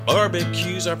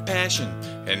Barbecue's our passion,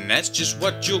 and that's just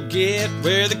what you'll get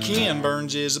where the Ken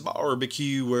Burns is a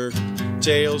barbecuer.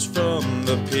 Tales from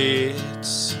the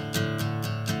pits.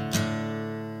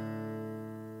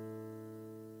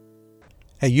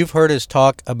 Hey, you've heard us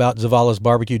talk about Zavala's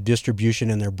barbecue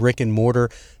distribution and their brick and mortar,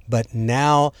 but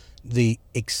now the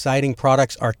exciting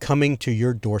products are coming to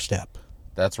your doorstep.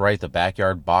 That's right. The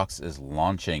Backyard Box is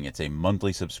launching. It's a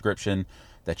monthly subscription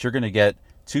that you're going to get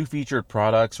 2 featured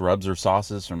products, rubs or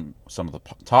sauces from some of the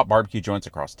top barbecue joints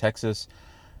across Texas.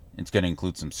 It's going to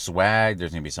include some swag.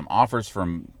 There's going to be some offers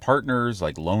from partners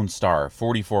like Lone Star,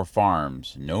 44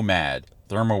 Farms, Nomad,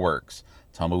 ThermoWorks,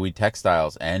 Tumbleweed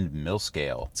Textiles, and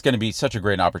Millscale. It's going to be such a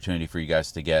great opportunity for you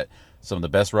guys to get some of the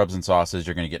best rubs and sauces.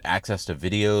 You're going to get access to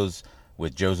videos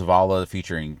with Joe Zavala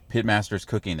featuring pitmasters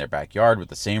cooking in their backyard with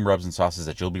the same rubs and sauces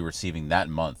that you'll be receiving that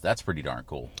month. That's pretty darn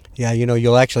cool. Yeah,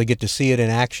 you'll actually get to see it in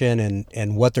action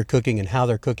and what they're cooking and how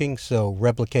they're cooking. So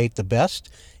replicate the best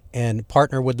and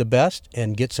partner with the best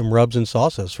and get some rubs and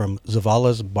sauces from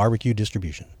Zavala's Barbecue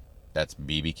Distribution. That's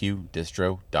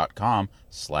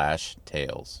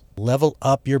bbqdistro.com/tales. Level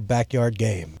up your backyard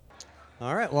game.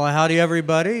 All right. Well, howdy,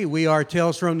 everybody. We are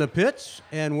Tales from the Pits,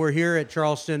 and we're here at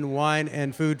Charleston Wine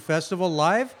and Food Festival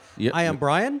live. Yep. I am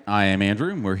Brian. I am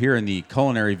Andrew. We're here in the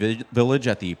Culinary Village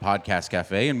at the Podcast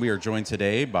Cafe, and we are joined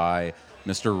today by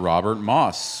Mr. Robert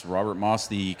Moss. Robert Moss,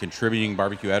 the contributing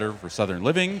barbecue editor for Southern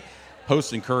Living,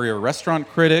 Post and Courier restaurant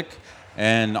critic,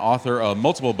 and author of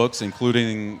multiple books,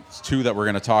 including 2 that we're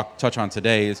going to touch on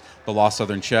today, is The Lost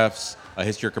Southern Chefs, A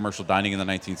History of Commercial Dining in the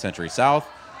 19th Century South,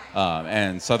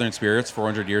 and Southern Spirits,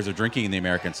 400 Years of Drinking in the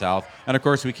American South. And of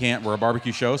course, we're a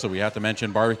barbecue show, so we have to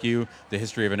mention Barbecue, The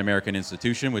History of an American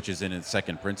Institution, which is in its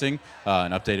second printing.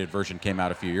 An updated version came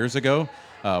out a few years ago.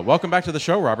 Welcome back to the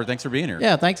show, Robert. Thanks for being here.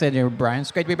 Yeah, thanks, Andrew. Brian,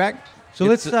 it's great to be back. So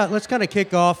let's kind of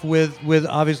kick off with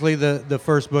obviously the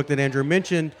first book that Andrew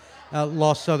mentioned,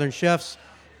 Lost Southern Chefs.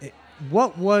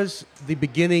 What was the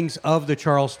beginnings of the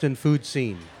Charleston food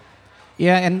scene?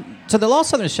 Yeah, and so the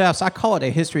Lost Southern Chefs, I call it a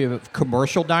history of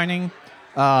commercial dining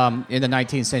in the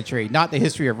 19th century, not the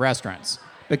history of restaurants.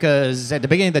 Because at the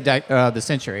beginning of the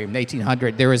century, in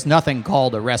 1800, there was nothing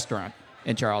called a restaurant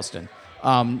in Charleston.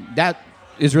 That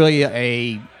is really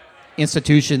a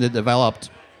institution that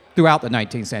developed throughout the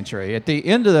 19th century. At the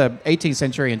end of the 18th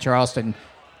century in Charleston,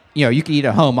 you could eat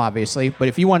at home, obviously, but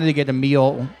if you wanted to get a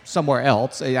meal somewhere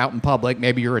else, out in public,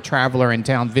 maybe you're a traveler in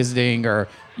town visiting, or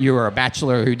you were a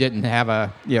bachelor who didn't have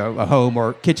a home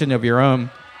or kitchen of your own,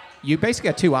 you basically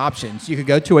got 2 options. You could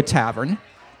go to a tavern,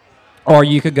 or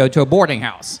you could go to a boarding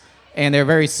house, and they're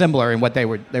very similar in what they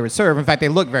would serve. In fact, they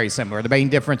look very similar. The main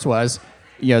difference was,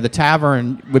 the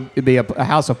tavern would be a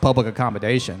house of public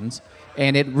accommodations,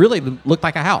 and it really looked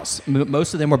like a house.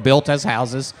 Most of them were built as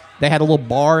houses. They had a little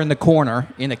bar in the corner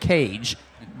in a cage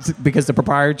because the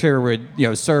proprietor would,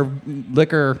 serve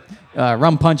liquor,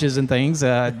 rum punches and things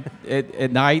at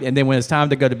night. And then when it's time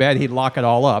to go to bed, he'd lock it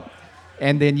all up.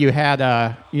 And then you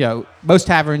had, most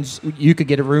taverns, you could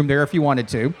get a room there if you wanted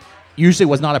to. Usually it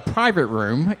was not a private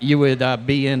room. You would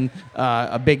be in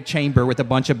a big chamber with a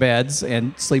bunch of beds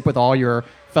and sleep with all your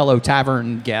fellow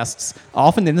tavern guests,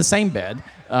 often in the same bed.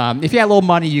 If you had a little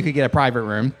money, you could get a private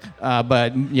room,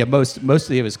 but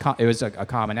mostly it was a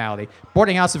commonality.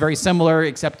 Boarding house is very similar,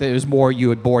 except that it was more you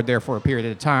would board there for a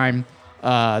period of time.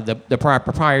 The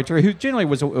proprietor, who generally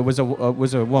was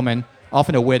a woman,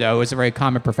 often a widow, it was a very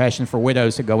common profession for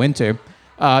widows to go into,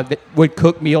 that would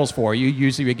cook meals for you.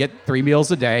 Usually you would get 3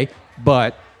 meals a day,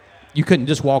 but you couldn't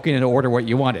just walk in and order what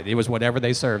you wanted. It was whatever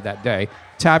they served that day.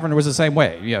 Tavern was the same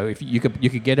way. If you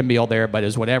could get a meal there, but it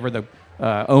was whatever the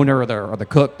owner or the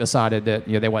cook decided that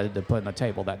they wanted to put on the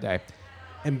table that day.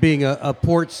 And being a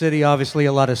port city, obviously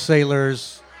a lot of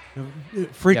sailors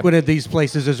frequented these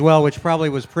places as well, which probably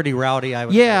was pretty rowdy, I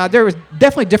would say. There was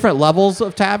definitely different levels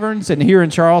of taverns, and here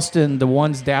in Charleston, the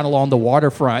ones down along the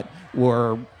waterfront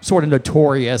were sort of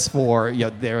notorious for,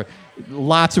 there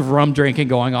lots of rum drinking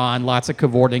going on, lots of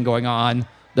cavorting going on.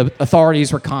 The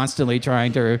authorities were constantly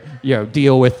trying to,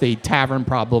 deal with the tavern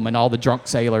problem and all the drunk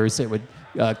sailors that would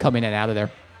come in and out of there.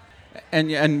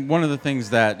 And one of the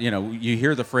things that, you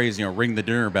hear the phrase, ring the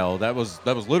dinner bell. That was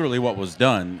literally what was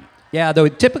done. Yeah, though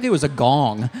it typically was a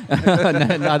gong,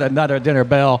 not a dinner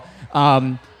bell.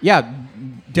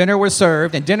 Dinner was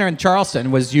served, and dinner in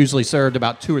Charleston was usually served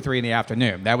about 2 or 3 in the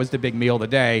afternoon. That was the big meal of the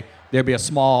day. There'd be a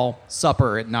small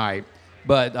supper at night.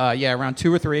 But around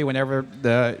 2 or 3, whenever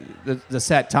the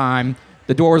set time,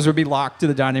 the doors would be locked to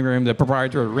the dining room. The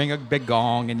proprietor would ring a big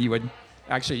gong, and you would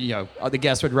actually, the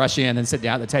guests would rush in and sit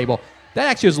down at the table. That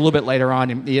actually was a little bit later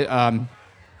on in the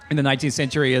 19th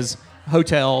century as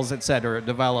hotels, et cetera,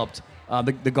 developed.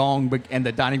 the gong and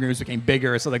the dining rooms became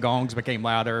bigger, so the gongs became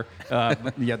louder.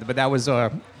 But that was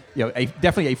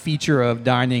definitely a feature of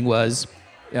dining was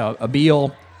a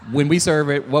meal when we serve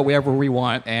it, whatever we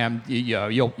want, and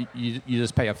you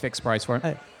just pay a fixed price for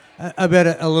it. I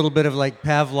bet a little bit of like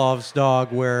Pavlov's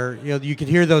dog, where you could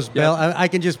hear those bells. I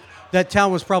can just. That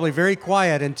town was probably very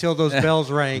quiet until those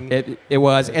bells rang. It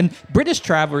was. And British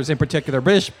travelers in particular,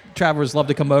 British travelers loved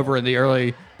to come over in the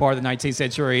early part of the 19th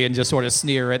century and just sort of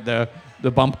sneer at the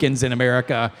bumpkins in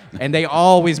America. And they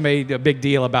always made a big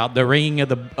deal about the ringing of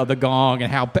the gong and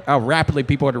how rapidly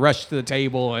people would rush to the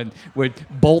table and would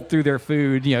bolt through their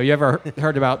food. You ever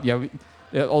heard about, the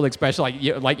old expression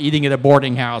like eating at a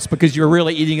boarding house, because you're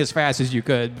really eating as fast as you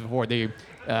could before the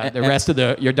rest of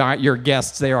your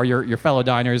guests there, or your fellow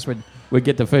diners would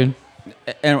get the food.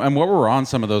 And what were on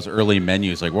some of those early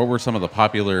menus? Like, what were some of the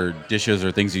popular dishes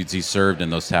or things you'd see served in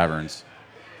those taverns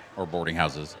or boarding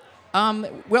houses?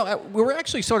 Well, we were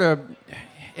actually sort of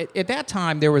at that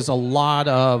time. There was a lot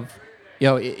of,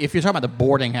 if you're talking about the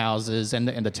boarding houses and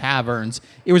the taverns,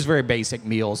 it was very basic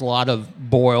meals. A lot of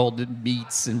boiled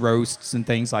meats and roasts and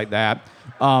things like that.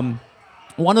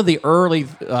 One of the early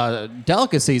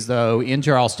delicacies, though, in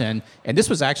Charleston, and this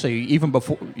was actually even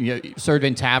before served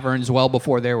in taverns, well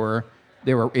before there were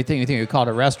anything you called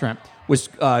a restaurant, was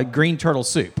green turtle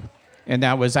soup, and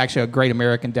that was actually a great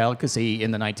American delicacy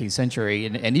in the 19th century,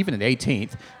 and even in the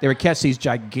 18th. They would catch these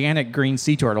gigantic green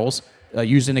sea turtles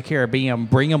used in the Caribbean,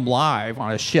 bring them live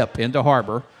on a ship into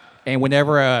harbor. And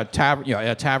whenever a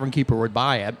tavern keeper would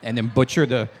buy it, and then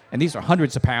butcher and these are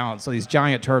hundreds of pounds, so these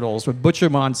giant turtles would butcher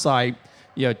them on site,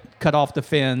 cut off the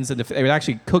fins, and they would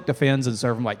actually cook the fins and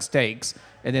serve them like steaks.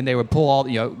 And then they would boil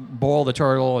the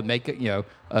turtle and make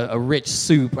a rich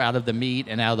soup out of the meat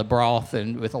and out of the broth,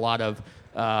 and with a lot of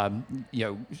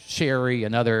sherry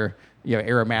and other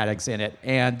aromatics in it.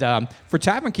 And for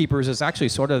tavern keepers, it's actually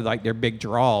sort of like their big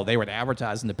draw. They would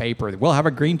advertise in the paper, "We'll have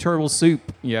a green turtle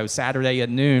soup, Saturday at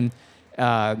noon."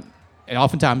 And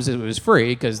oftentimes it was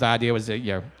free, because the idea was that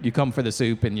you come for the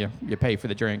soup and you pay for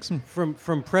the drinks.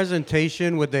 From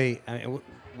presentation, would they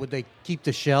keep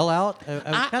the shell out?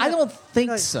 I don't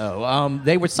think so.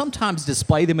 They would sometimes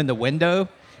display them in the window.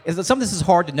 Some of this is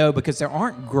hard to know because there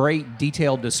aren't great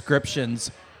detailed descriptions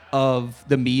of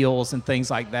the meals and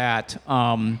things like that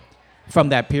from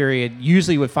that period.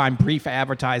 Usually would find brief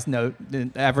advertisement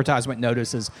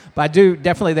notices, but I do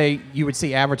definitely you would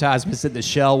see advertisements that the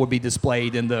shell would be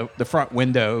displayed in the front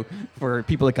window for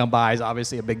people to come by. Is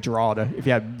obviously a big draw if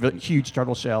you had a huge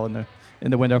turtle shell in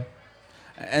the window.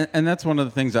 And that's one of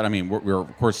the things that, we're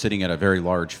of course sitting at a very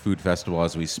large food festival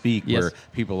as we speak, yes, where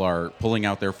people are pulling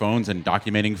out their phones and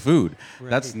documenting food.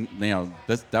 Right.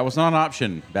 That was not an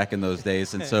option back in those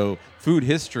days. And so food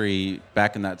history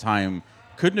back in that time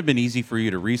couldn't have been easy for you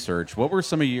to research. What were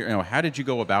some of your, how did you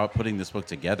go about putting this book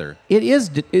together? It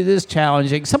is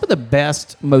challenging. Some of the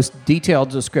best, most detailed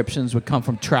descriptions would come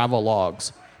from travel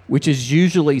logs, which is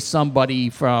usually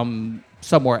somebody from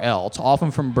somewhere else,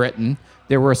 often from Britain.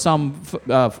 There were some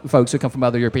folks who come from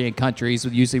other European countries,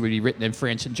 who usually would be written in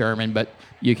French and German, but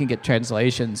you can get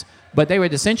translations. But they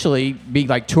would essentially be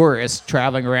like tourists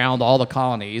traveling around all the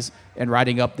colonies and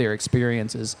writing up their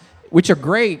experiences, which are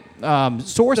great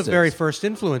sources. The very first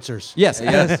influencers. Yes.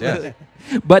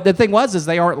 But the thing is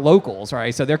they aren't locals,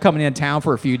 right? So they're coming in town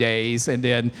for a few days, and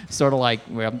then sort of like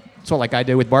I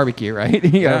do with barbecue, right?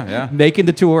 Making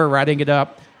the tour, writing it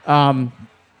up.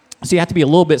 So you have to be a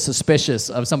little bit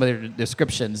suspicious of some of their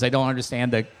descriptions. They don't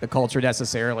understand the culture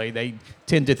necessarily. They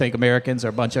tend to think Americans are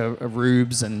a bunch of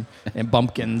rubes and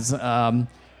bumpkins, and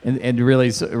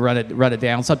really run it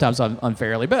down, sometimes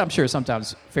unfairly, but I'm sure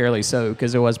sometimes fairly so,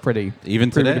 because it was pretty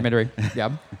rudimentary.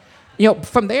 Yeah.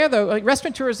 From there, though, like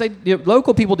restaurateurs,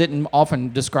 local people didn't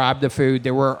often describe the food.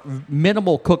 There were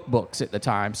minimal cookbooks at the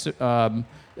time. So,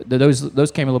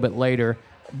 those came a little bit later.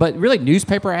 But really,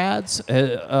 newspaper ads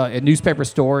and newspaper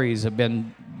stories have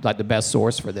been like the best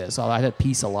source for this. I had to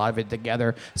piece a lot of it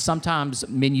together. Sometimes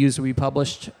menus will be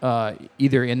published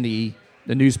either in the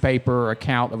newspaper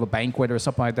account of a banquet or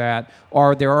something like that,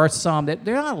 or there are some that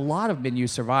there are not a lot of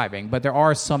menus surviving, but there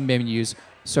are some menus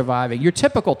surviving. Your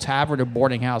typical tavern or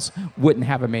boarding house wouldn't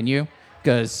have a menu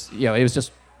because it was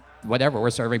just whatever, we're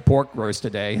serving pork roast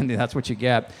today, and that's what you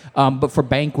get. But for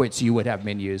banquets, you would have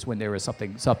menus when there was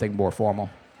something more formal.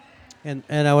 And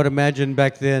I would imagine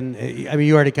back then,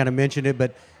 you already kind of mentioned it,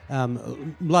 but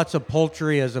lots of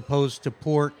poultry as opposed to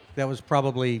pork, that was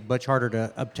probably much harder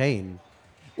to obtain.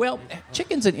 Well,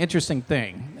 chicken's an interesting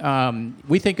thing.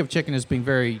 We think of chicken as being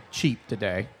very cheap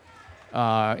today.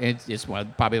 It's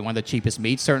probably one of the cheapest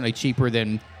meats, certainly cheaper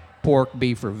than pork,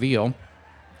 beef, or veal.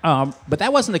 But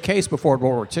that wasn't the case before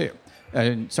World War II.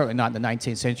 and certainly not in the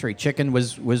 19th century, chicken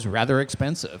was rather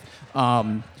expensive.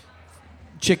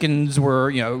 Chickens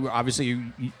were, obviously,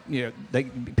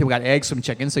 people got eggs from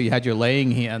chickens, so you had your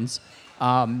laying hens.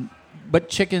 But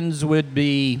chickens would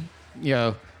be,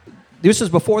 this was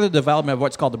before the development of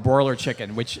what's called the broiler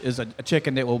chicken, which is a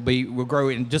chicken that will grow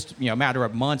in just a matter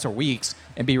of months or weeks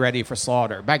and be ready for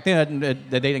slaughter. Back then,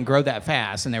 they didn't grow that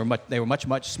fast, and they were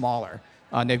much smaller.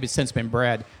 They've since been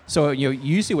bred. So you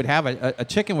usually would have a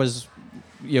chicken was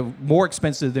more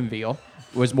expensive than veal,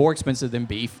 was more expensive than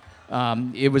beef.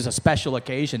 It was a special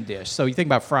occasion dish. So you think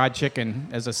about fried chicken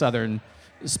as a Southern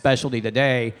specialty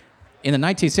today. In the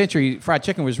 19th century, fried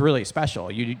chicken was really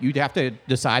special. You'd have to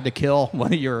decide to kill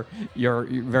one of your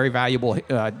very valuable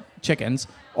chickens,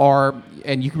 and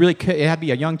it had to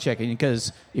be a young chicken,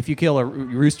 because if you kill a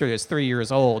rooster that's 3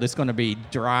 years old, it's going to be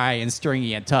dry and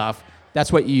stringy and tough.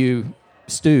 That's what you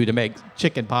stew to make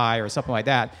chicken pie or something like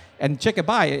that. And chicken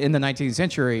pie in the 19th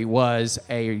century was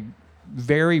a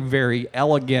very, very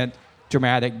elegant,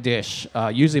 dramatic dish,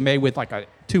 usually made with like a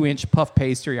 2-inch puff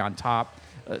pastry on top,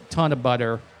 a ton of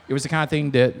butter. It was the kind of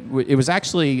thing that it was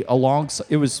actually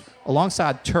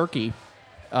alongside turkey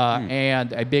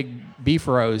and a big beef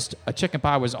roast. A chicken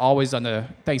pie was always on the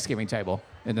Thanksgiving table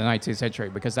in the 19th century,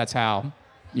 because that's how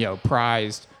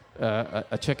prized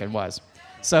a chicken was.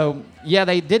 So yeah,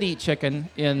 they did eat chicken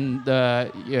in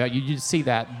the you see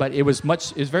that, but it was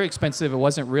very expensive. It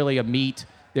wasn't really a meat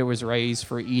that was raised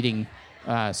for eating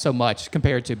so much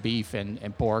compared to beef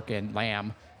and pork and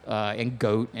lamb and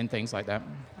goat and things like that.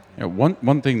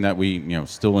 One thing that we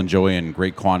still enjoy in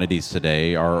great quantities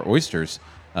today are oysters,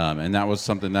 and that was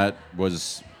something that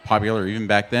was popular even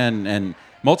back then, and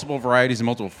multiple varieties and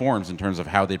multiple forms in terms of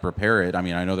how they prepare it. I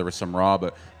mean, I know there was some raw,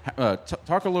 but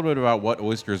talk a little bit about what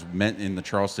oysters meant in the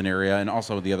Charleston area and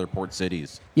also the other port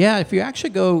cities. Yeah, if you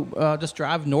actually go just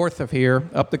drive north of here,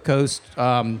 up the coast,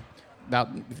 about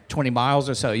 20 miles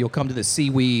or so, you'll come to the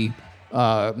Seawee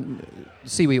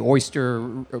oyster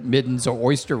middens or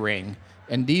oyster ring.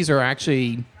 And these are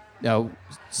actually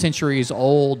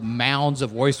centuries-old mounds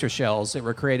of oyster shells that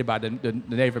were created by the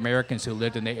Native Americans who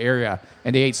lived in the area.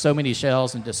 And they ate so many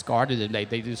shells and discarded them.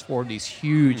 They just formed these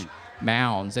huge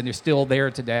mounds, and they're still there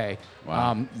today.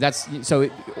 Wow.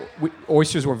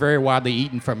 Oysters were very widely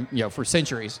eaten for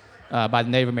centuries by the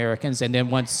Native Americans. And then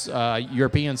once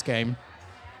Europeans came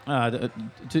to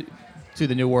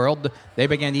the New World, they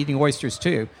began eating oysters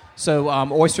too. So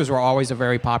oysters were always a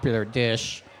very popular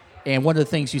dish. And one of the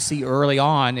things you see early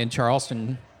on in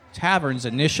Charleston taverns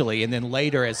initially, and then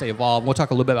later as they evolve, we'll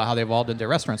talk a little bit about how they evolved into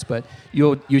restaurants, but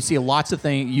you see lots of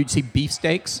things. You'd see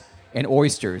beefsteaks and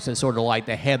oysters as sort of like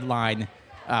the headline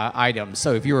items.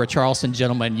 So if you're a Charleston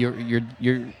gentleman,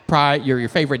 your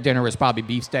favorite dinner was probably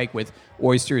beefsteak with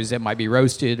oysters that might be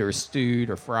roasted or stewed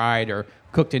or fried or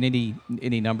cooked in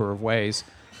any number of ways.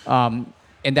 And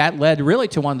that led really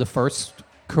to one of the first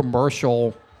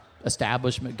commercial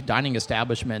dining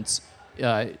establishments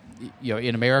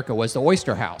in America was the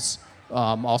Oyster House,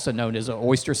 also known as an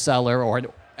oyster cellar or an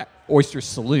oyster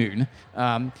saloon.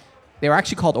 They were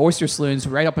actually called oyster saloons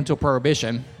right up until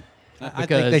Prohibition. I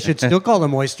think they should still call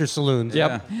them oyster saloons.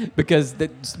 Yep, because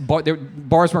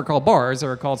bars weren't called bars; they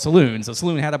were called saloons. A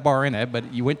saloon had a bar in it,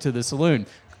 but you went to the saloon.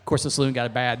 Of course, the saloon got a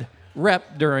bad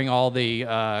rep during all the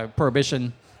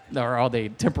Prohibition or all the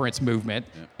temperance movement,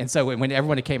 and so when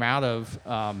everyone came out of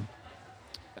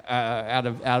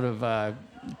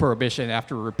Prohibition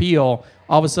after repeal,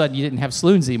 all of a sudden you didn't have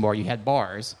saloons anymore. You had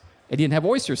bars. And you didn't have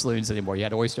oyster saloons anymore. You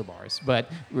had oyster bars.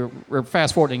 But we're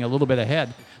fast forwarding a little bit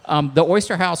ahead. The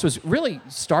Oyster House was really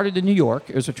started in New York.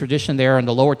 It was a tradition there on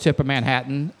the lower tip of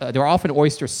Manhattan. There were often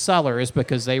oyster cellars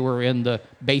because they were in the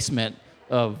basement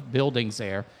of buildings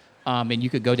there. And you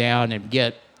could go down and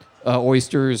get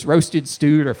oysters roasted,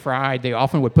 stewed, or fried. They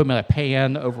often would put them in a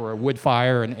pan over a wood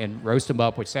fire and roast them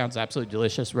up, which sounds absolutely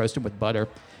delicious, roast them with butter.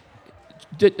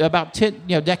 About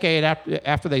decade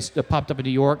after they popped up in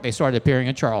New York, they started appearing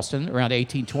in Charleston. Around the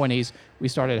 1820s, we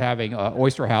started having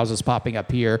oyster houses popping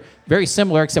up here. Very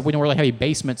similar, except we don't really have any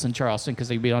basements in Charleston because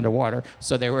they'd be underwater.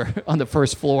 So they were on the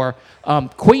first floor.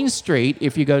 Queen Street,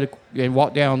 if you go to and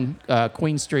walk down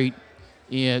Queen Street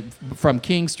from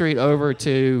King Street over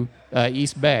to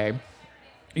East Bay,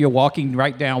 you're walking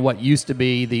right down what used to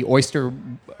be the Oyster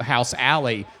House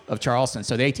Alley of Charleston.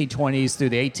 So the 1820s through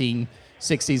the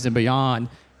 1860s and beyond,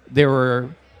 there were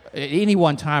at any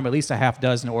one time at least a half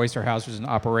dozen oyster houses in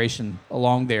operation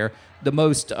along there. The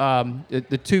most,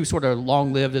 the two sort of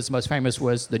long-lived, as most famous,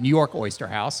 was the New York Oyster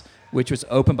House, which was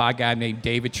opened by a guy named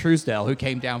David Truesdell, who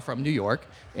came down from New York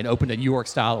and opened a New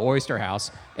York-style oyster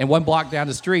house. And one block down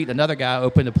the street, another guy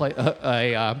opened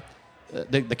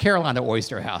the Carolina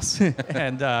Oyster House,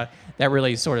 and that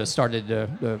really sort of started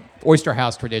the oyster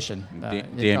house tradition.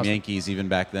 Damn Yankees, even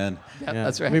back then. Yeah,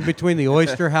 that's right. I mean, between the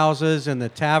oyster houses and the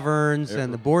taverns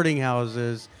and the boarding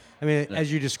houses, I mean,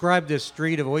 as you described this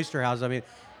street of oyster houses, I mean,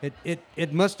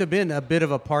 it must have been a bit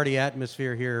of a party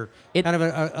atmosphere here. Kind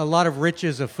of a lot of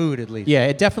riches of food, at least. Yeah,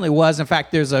 it definitely was. In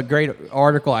fact, there's a great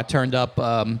article I turned up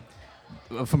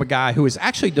from a guy who was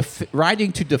actually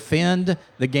writing to defend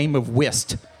the game of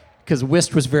whist, because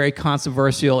whist was very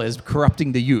controversial as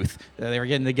corrupting the youth. They were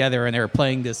getting together and they were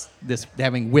playing this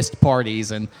having whist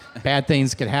parties, and bad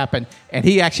things could happen. And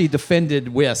he actually defended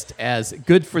whist as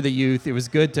good for the youth. It was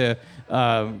good to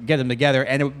get them together,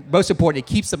 and most important, it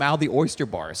keeps them out of the oyster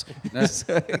bars.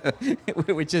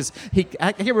 Which is,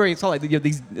 I can't remember, it's like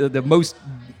these the most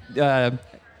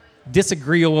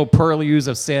disagreeable purlieus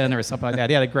of sin or something like that.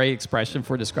 He had a great expression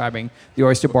for describing the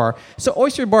oyster bar. So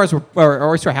oyster bars or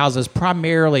oyster houses,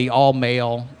 primarily all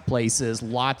male places,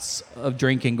 lots of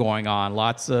drinking going on,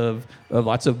 lots of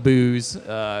booze,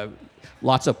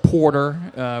 lots of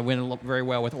porter, went very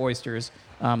well with oysters.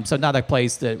 So not a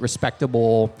place that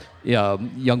respectable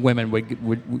young women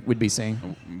would be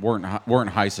seeing. Weren't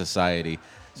high society.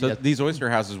 So these oyster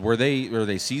houses, were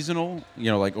they seasonal?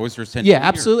 Like oysters tend. Yeah, to be,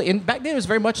 absolutely. And back then it was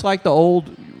very much like the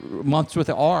old months with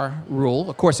the R rule.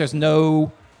 Of course, there's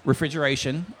no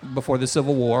refrigeration before the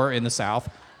Civil War in the South.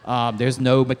 There's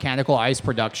no mechanical ice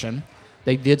production.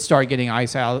 They did start getting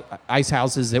ice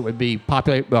houses that would be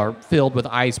populated or filled with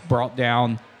ice brought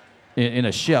down in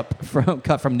a ship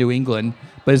cut from New England,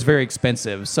 but it's very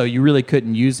expensive. So you really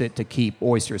couldn't use it to keep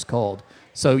oysters cold.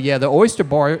 So yeah, the oyster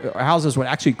bar houses would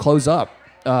actually close up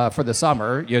for the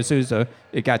summer. As soon as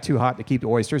it got too hot to keep the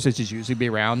oysters, which is usually be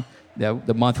around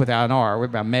the month without an R,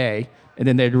 about May, and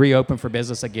then they'd reopen for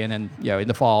business again in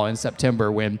the fall, in September,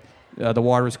 when the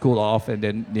waters cooled off, and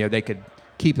then they could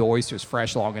keep the oysters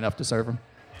fresh long enough to serve them.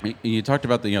 You talked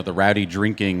about the rowdy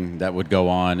drinking that would go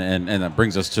on, and that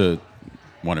brings us to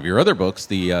one of your other books,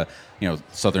 the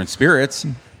Southern Spirits.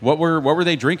 What were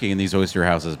they drinking in these oyster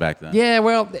houses back then? Yeah,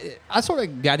 well, I sort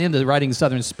of got into writing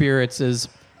Southern Spirits as,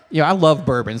 I love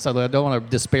bourbon, so I don't want to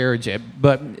disparage it,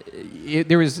 but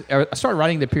I started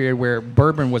writing the period where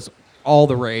bourbon was all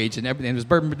the rage, and everything. It was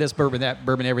bourbon this, bourbon that,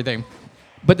 bourbon everything.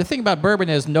 But the thing about bourbon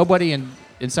is nobody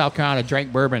in South Carolina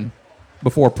drank bourbon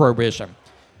before Prohibition.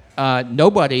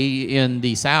 Nobody in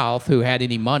the South who had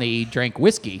any money drank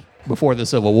whiskey before the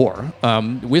Civil War.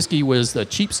 Whiskey was the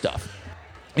cheap stuff.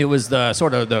 It was the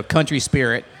sort of the country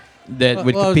spirit that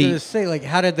would compete. I was going to say, like,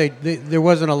 how did there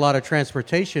wasn't a lot of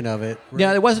transportation of it. Right?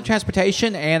 Yeah, there wasn't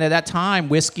transportation, and at that time,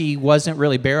 whiskey wasn't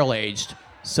really barrel-aged.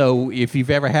 So if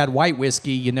you've ever had white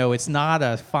whiskey, it's not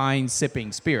a fine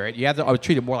sipping spirit. I would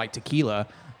treat it more like tequila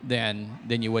than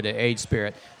you would an aged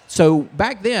spirit. So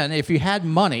back then, if you had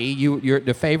money,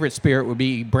 the favorite spirit would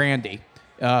be brandy,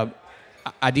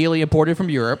 ideally imported from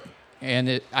Europe,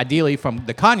 and ideally from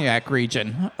the Cognac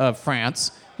region of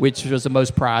France, which was the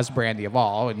most prized brandy of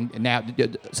all, and now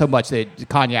so much that the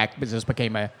Cognac business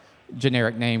became a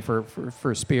generic name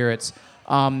for spirits.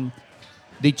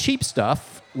 The cheap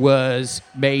stuff was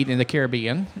made in the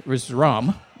Caribbean. It was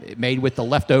rum, made with the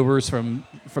leftovers from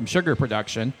sugar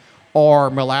production,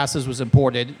 or molasses was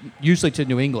imported, usually to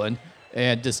New England,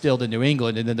 and distilled in New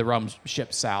England, and then the rum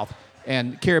shipped south.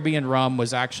 And Caribbean rum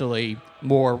was actually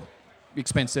more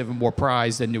expensive and more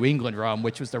prized than New England rum,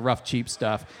 which was the rough, cheap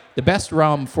stuff. The best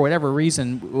rum, for whatever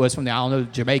reason, was from the island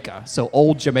of Jamaica. So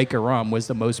old Jamaica rum was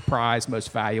the most prized,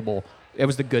 most valuable. It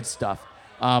was the good stuff.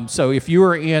 So if you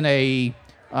were in a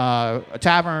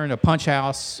tavern, a punch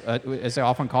house, as they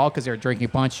often call it, because they're drinking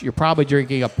punch, you're probably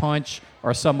drinking a punch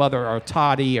or or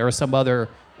toddy or some other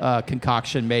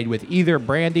concoction made with either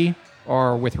brandy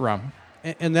or with rum.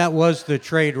 And that was the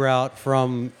trade route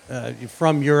from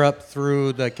Europe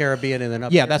through the Caribbean and then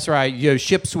up. Yeah, here. that's right.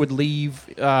 Ships would leave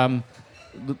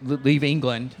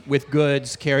England with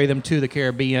goods, carry them to the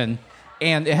Caribbean,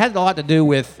 and it had a lot to do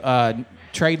with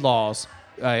trade laws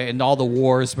and all the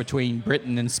wars between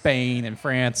Britain and Spain and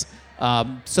France.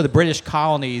 So the British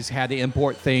colonies had to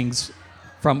import things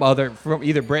from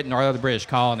either Britain or other British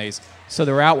colonies. So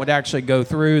the route would actually go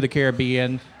through the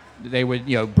Caribbean. They would,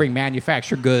 bring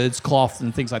manufactured goods, cloths,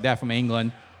 and things like that from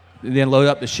England, then load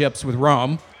up the ships with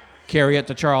rum, carry it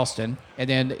to Charleston. And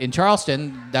then in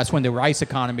Charleston, that's when the rice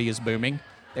economy is booming.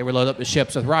 They would load up the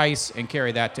ships with rice and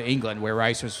carry that to England, where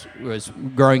rice was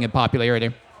growing in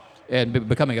popularity and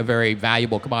becoming a very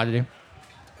valuable commodity.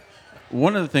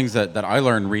 One of the things that I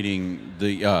learned reading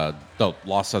the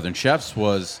Lost Southern Chefs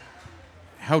was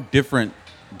how different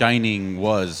dining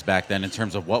was back then in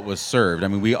terms of what was served. I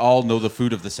mean, we all know the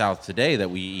food of the South today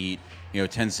that we eat,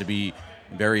 tends to be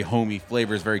very homey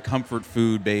flavors, very comfort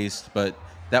food based, but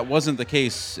that wasn't the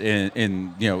case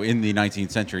in the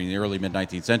 19th century, in the early mid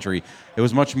 19th century. It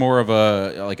was much more of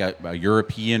a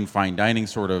European fine dining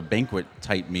sort of banquet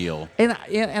type meal. And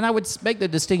I would make the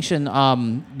distinction: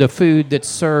 the food that's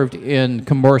served in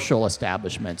commercial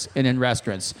establishments and in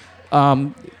restaurants.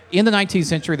 In the 19th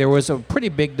century, there was a pretty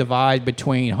big divide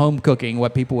between home cooking,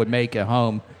 what people would make at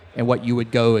home, and what you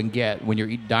would go and get when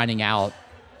you're dining out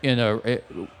in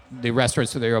the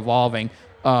restaurants that they're evolving.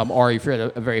 Or if you're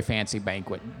at a very fancy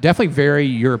banquet. Definitely very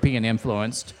European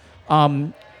influenced.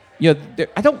 I'm trying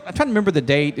to remember the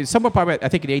date. Somewhere probably, I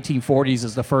think in the 1840s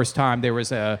is the first time there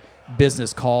was a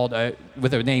business called,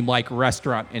 with a name like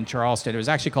restaurant in Charleston. It was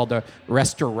actually called the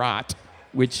restaurant,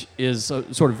 which is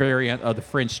a sort of variant of the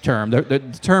French term. The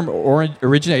term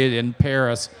originated in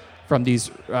Paris from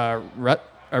these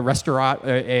restaurant,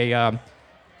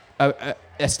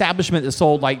 establishment that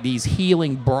sold like these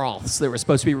healing broths that were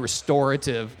supposed to be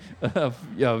restorative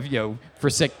for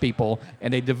sick people,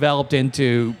 and they developed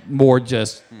into more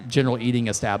just general eating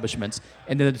establishments.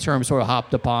 And then the term sort of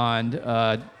hopped upon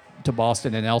to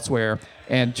Boston and elsewhere.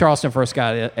 And Charleston first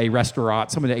got a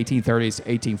restaurant, some in the 1830s,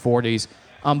 1840s,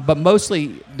 but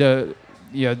mostly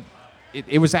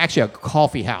it was actually a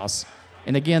coffee house.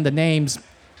 And again, the names.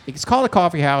 It's called a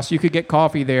coffee house. You could get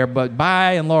coffee there, but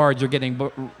by and large, you're getting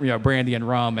brandy and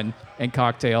rum and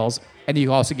cocktails, and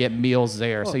you also get meals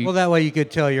there. Well, that way you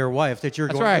could tell your wife that you're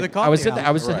going to the coffee house.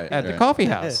 I was at the coffee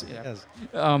house. Yes.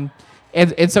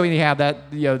 And so anyhow,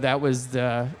 that was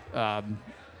the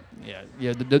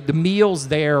meals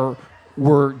there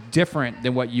were different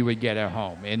than what you would get at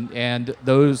home, and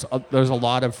there's a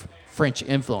lot of French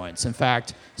influence. In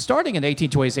fact, starting in the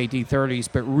 1820s, 1830s,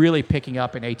 but really picking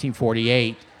up in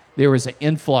 1848. There was an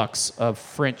influx of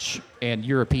French and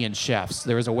European chefs.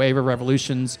 There was a wave of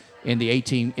revolutions in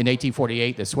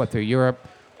 1848 that swept through Europe.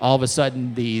 All of a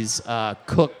sudden, these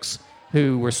cooks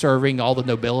who were serving all the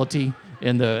nobility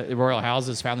in the royal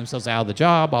houses found themselves out of the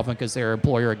job, often because their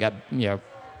employer got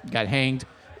hanged.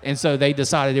 And so they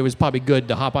decided it was probably good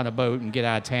to hop on a boat and get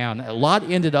out of town. A lot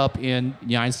ended up in the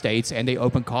United States, and they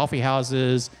opened coffee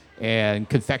houses and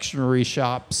confectionery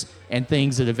shops and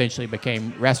things that eventually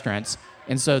became restaurants.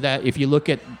 And so that if you look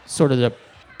at sort of the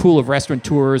pool of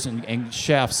restaurateurs and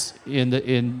chefs in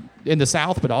the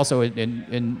South, but also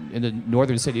in the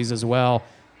northern cities as well,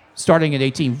 starting in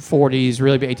 1840s,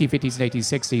 really 1850s and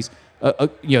 1860s,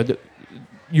 the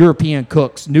European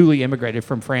cooks newly immigrated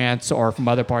from France or from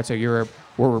other parts of Europe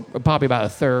were probably about a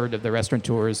third of the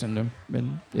restaurateurs in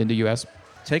the U.S.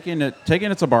 Taking it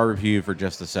to barbecue for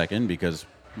just a second, because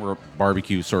we're a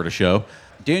barbecue sort of show.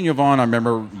 Daniel Vaughn, I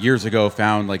remember years ago,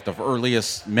 found like the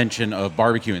earliest mention of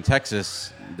barbecue in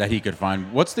Texas that he could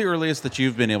find. What's the earliest that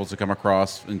you've been able to come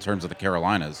across in terms of the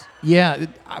Carolinas? Yeah,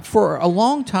 for a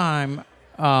long time,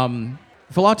 I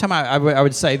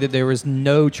would say that there was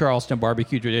no Charleston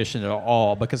barbecue tradition at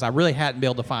all, because I really hadn't been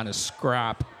able to find a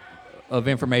scrap of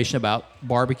information about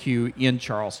barbecue in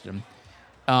Charleston.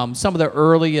 Some of the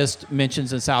earliest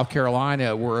mentions in South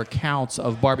Carolina were accounts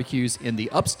of barbecues in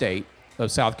the upstate of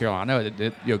South Carolina,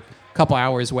 a couple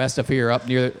hours west of here, up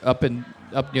near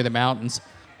the mountains,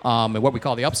 and what we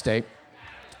call the upstate.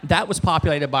 That was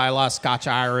populated by a lot of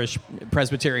Scotch-Irish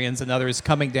Presbyterians and others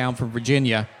coming down from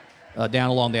Virginia,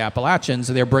 down along the Appalachians,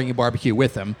 and they're bringing barbecue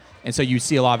with them. And so you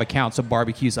see a lot of accounts of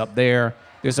barbecues up there.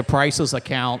 There's a priceless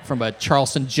account from a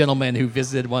Charleston gentleman who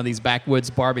visited one of these backwoods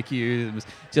barbecues and was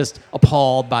just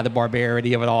appalled by the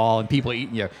barbarity of it all, and people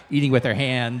eating with their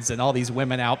hands, and all these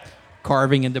women out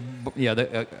carving into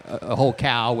a whole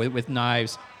cow with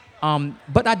knives.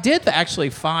 But I did actually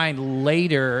find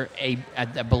later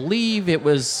I believe it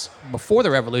was before the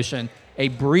Revolution, a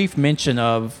brief mention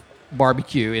of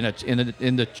barbecue in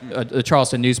the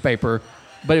Charleston newspaper.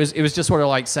 But it was just sort of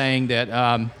like saying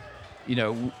that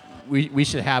we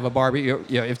should have a barbecue.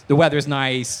 If the weather's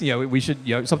nice, we should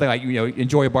something like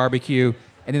enjoy a barbecue.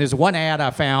 And then there's one ad I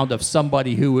found of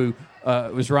somebody who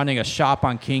was running a shop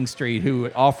on King Street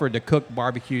who offered to cook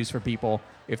barbecues for people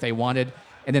if they wanted.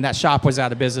 And then that shop was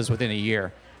out of business within a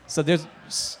year. So there's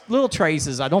little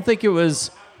traces. I don't think it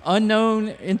was unknown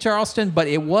in Charleston, but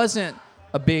it wasn't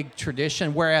a big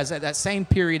tradition. Whereas at that same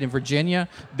period in Virginia,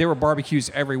 there were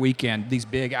barbecues every weekend, these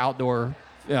big outdoor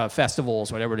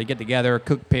festivals, whatever, to get together,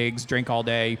 cook pigs, drink all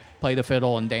day, play the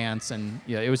fiddle and dance. And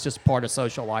it was just part of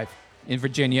social life in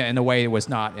Virginia in a way it was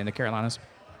not in the Carolinas.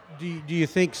 Do you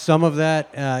think some of that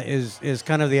is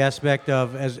kind of the aspect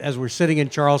of, as we're sitting in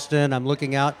Charleston, I'm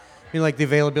looking out, like the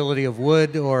availability of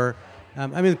wood, or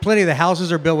plenty of the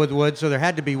houses are built with wood, so there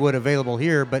had to be wood available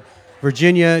here, but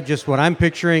Virginia, just what I'm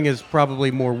picturing, is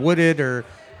probably more wooded, or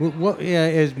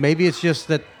Maybe it's just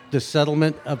that the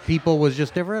settlement of people was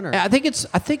just different? Or? I think it's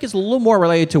a little more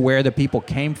related to where the people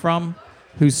came from,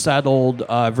 who settled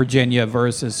Virginia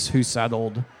versus who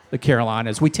settled the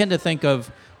Carolinas. We tend to think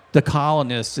of the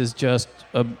colonists as just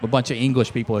a bunch of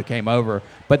English people that came over,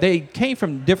 but they came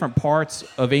from different parts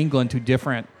of England to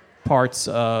different parts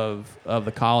of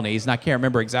the colonies, and I can't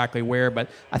remember exactly where, but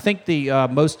I think the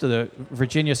most of the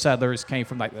Virginia settlers came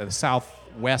from like the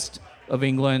southwest of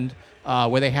England,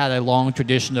 where they had a long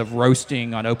tradition of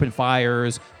roasting on open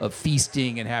fires, of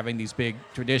feasting and having these big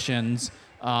traditions.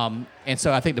 And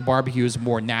so I think the barbecue is a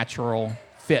more natural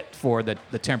fit for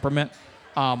the temperament.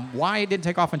 Why it didn't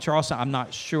take off in Charleston, I'm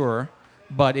not sure,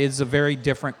 but it's a very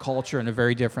different culture and a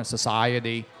very different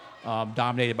society,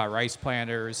 dominated by rice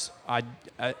planters. I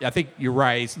think you're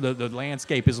right. The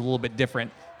landscape is a little bit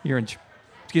different here in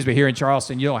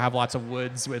Charleston. You don't have lots of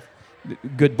woods with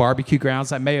good barbecue grounds.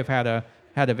 That may have had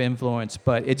an influence,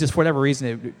 but it just, for whatever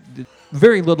reason,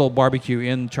 very little barbecue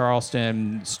in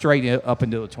Charleston straight up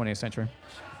into the 20th century.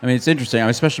 I mean, it's interesting,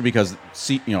 especially because,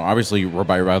 obviously we're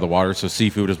by the water, so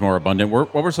seafood is more abundant.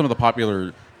 What were some of the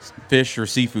popular fish or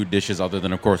seafood dishes, other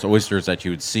than, of course, oysters, that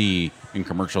you would see in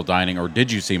commercial dining, or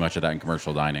did you see much of that in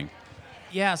commercial dining?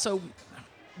 Yeah, so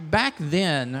back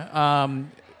then,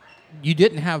 you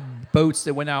didn't have boats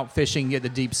that went out fishing at the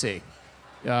deep sea.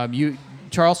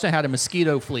 Charleston had a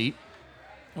mosquito fleet,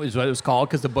 is what it was called,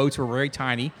 because the boats were very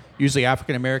tiny. Usually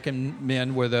African-American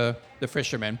men were the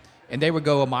fishermen, and they would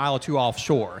go a mile or two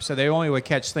offshore. So they only would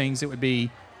catch things that would be,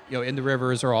 in the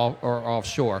rivers or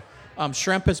offshore.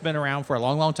 Shrimp has been around for a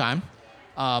long, long time.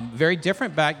 Very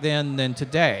different back then than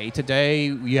today. Today,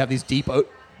 you have these deep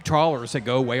trawlers that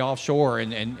go way offshore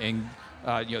and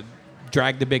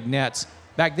drag the big nets.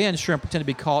 Back then, shrimp tended to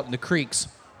be caught in the creeks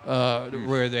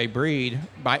where they breed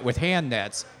with hand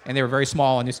nets, and they were very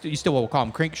small, and you still will call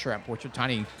them creek shrimp, which are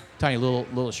tiny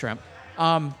little shrimp.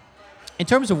 In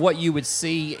terms of what you would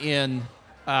see in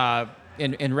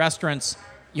restaurants,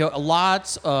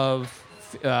 lots of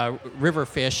river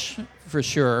fish for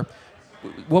sure.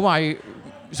 One of my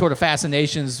sort of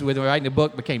fascinations with writing the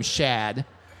book became shad,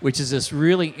 which is this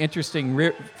really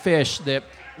interesting fish that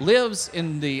lives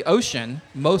in the ocean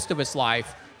most of its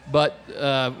life, but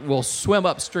will swim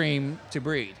upstream to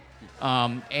breed.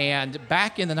 And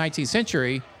back in the 19th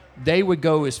century, they would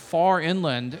go as far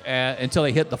inland until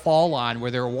they hit the fall line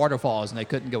where there were waterfalls and they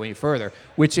couldn't go any further,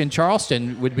 which in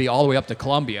Charleston would be all the way up to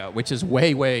Columbia, which is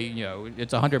way,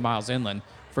 it's 100 miles inland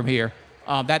from here.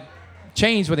 That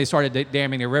changed when they started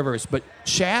damming the rivers, but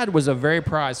shad was a very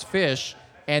prized fish,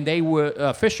 and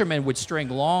fishermen would string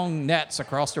long nets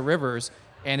across the rivers,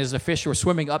 and as the fish were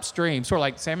swimming upstream, sort of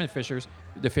like salmon fishers,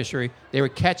 the fishery, they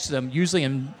would catch them usually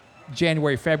in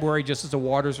January, February, just as the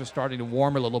waters were starting to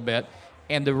warm a little bit.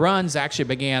 And the runs actually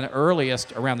began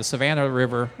earliest around the Savannah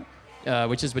River,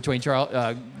 which is between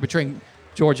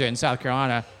Georgia and South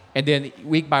Carolina. And then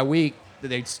week by week,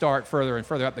 they'd start further and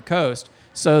further up the coast.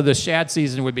 So the shad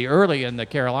season would be early in the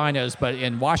Carolinas, but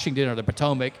in Washington or the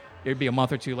Potomac, it would be a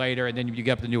month or two later, and then you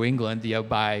get up to New England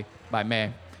by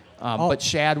May. But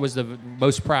shad was the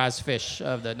most prized fish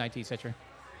of the 19th century.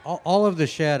 All of the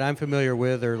shad I'm familiar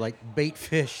with are like bait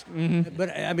fish. Mm-hmm. But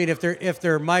I mean, if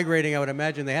they're migrating, I would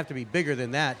imagine they have to be bigger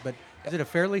than that. But is it a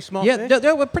fairly small fish? Yeah,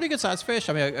 they're a pretty good sized fish.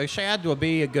 I mean, a shad will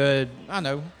be a good,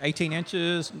 18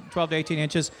 inches, 12 to 18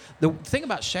 inches. The thing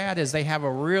about shad is they have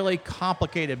a really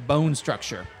complicated bone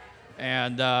structure,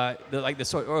 and like this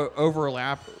sort of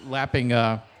overlapping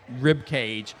rib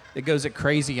cage that goes at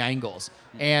crazy angles.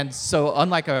 And so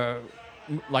unlike a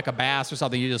bass or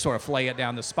something, you just sort of flay it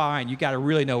down the spine. You got to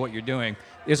really know what you're doing.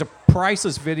 There's a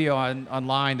priceless video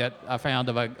online that I found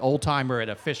of an old timer at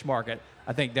a fish market,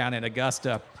 I think down in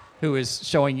Augusta, who is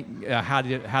showing how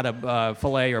to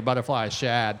fillet or butterfly a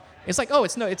shad. It's like,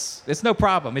 it's no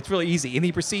problem. It's really easy. And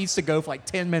he proceeds to go for like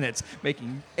 10 minutes,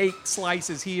 making 8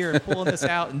 slices here and pulling this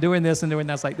out and doing this and doing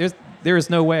that. It's like there is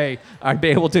no way I'd be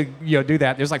able to do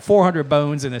that. There's like 400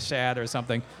 bones in a shad or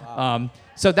something. Wow.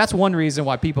 So that's one reason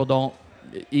why people don't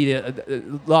eat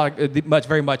it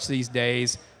very much these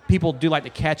days. People do like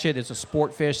to catch it as a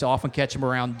sport fish. They often catch them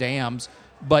around dams.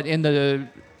 But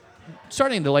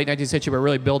starting in the late 19th century, we're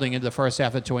really building into the first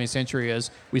half of the 20th century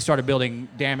as we started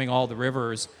damming all the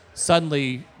rivers.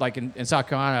 Suddenly, like in South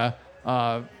Carolina,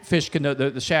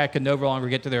 the shad can no longer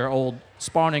get to their old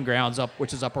spawning grounds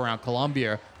which is up around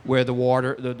Columbia, where the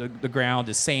water, the ground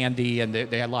is sandy and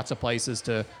they had lots of places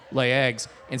to lay eggs.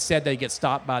 Instead, they get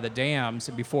stopped by the dams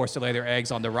and be forced to lay their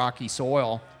eggs on the rocky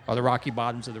soil or the rocky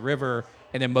bottoms of the river,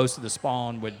 and then most of the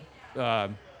spawn would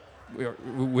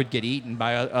get eaten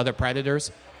by other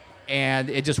predators, and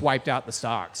it just wiped out the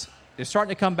stocks. They're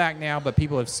starting to come back now, but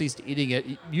people have ceased eating it.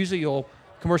 Usually,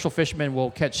 commercial fishermen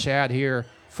will catch shad here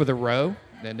for the roe,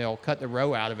 then they'll cut the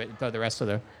roe out of it and throw the rest of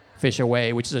the fish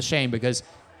away, which is a shame because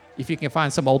if you can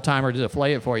find some old timer to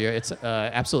fillet it for you, it's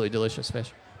absolutely delicious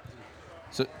fish.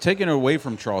 So taking it away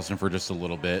from Charleston for just a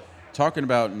little bit, talking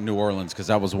about New Orleans, because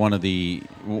that was one of the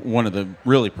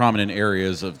really prominent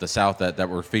areas of the South that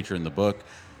were featured in the book.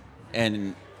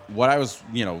 And what I was,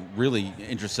 really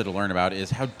interested to learn about is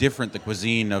how different the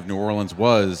cuisine of New Orleans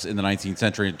was in the 19th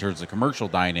century in terms of commercial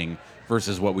dining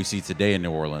versus what we see today in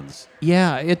New Orleans.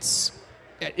 Yeah,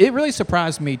 it really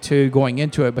surprised me too going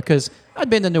into it because I'd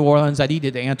been to New Orleans. I'd eat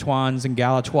at Antoine's and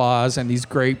Galatoire's and these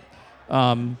great,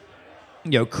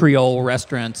 Creole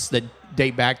restaurants that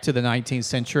date back to the 19th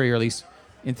century, or at least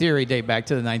in theory date back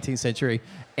to the 19th century.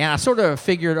 And I sort of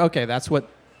figured, okay, that's what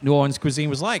New Orleans cuisine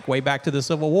was like way back to the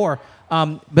Civil War.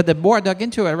 But the more I dug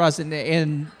into it, I realized,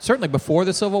 and certainly before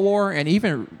the Civil War, and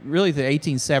even really the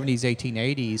 1870s,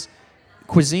 1880s,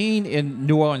 cuisine in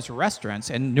New Orleans restaurants,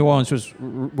 and New Orleans was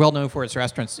well known for its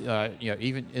restaurants,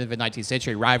 even in the 19th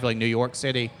century, rivaling New York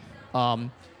City.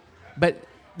 But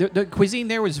the cuisine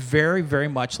there was very, very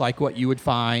much like what you would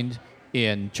find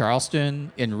in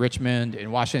Charleston, in Richmond,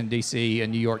 in Washington, D.C.,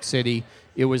 and New York City.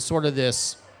 It was sort of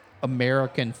this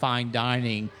American fine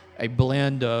dining, a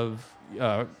blend of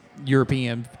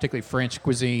European, particularly French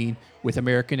cuisine with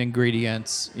American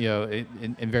ingredients,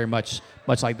 and very much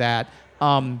like that.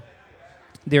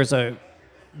 There's the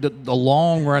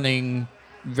long-running,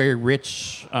 very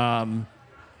rich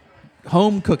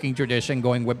home cooking tradition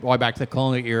going way back to the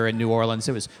colonial era in New Orleans.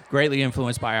 It was greatly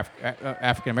influenced by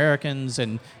African Americans,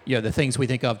 and the things we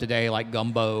think of today like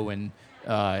gumbo and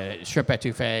shrimp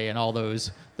etouffee and all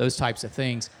those types of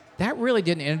things. That really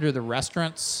didn't enter the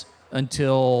restaurants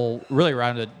until really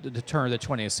around the turn of the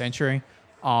 20th century.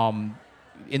 In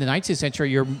the 19th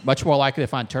century, you're much more likely to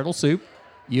find turtle soup.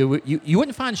 You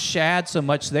wouldn't find shad so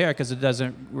much there because it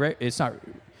doesn't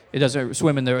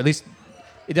swim in there. At least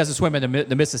it doesn't swim in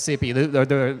the Mississippi.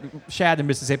 The shad in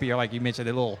Mississippi are, like you mentioned,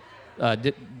 a little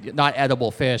not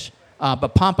edible fish.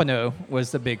 But pompano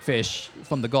was the big fish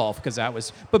from the Gulf because that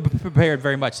was prepared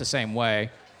very much the same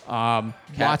way. Lots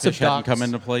of Catfish hadn't come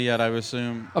into play yet, I would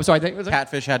assume. I'm sorry.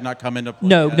 Catfish had not come into play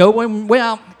No, yet? no one.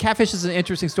 Well, catfish is an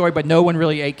interesting story, but no one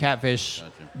really ate catfish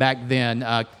back then.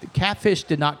 Catfish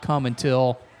did not come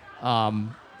until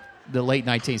the late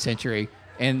 19th century,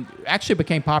 and actually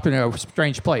became popular in a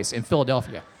strange place in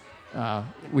Philadelphia,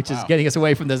 which is getting us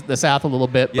away from the South a little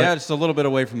bit. Yeah, just a little bit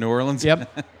away from New Orleans.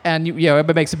 Yep. And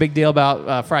everybody makes a big deal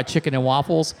about fried chicken and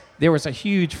waffles. There was a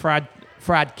huge fried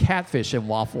catfish and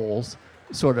waffles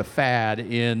sort of fad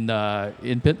in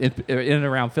and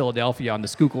around Philadelphia on the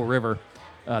Schuylkill River.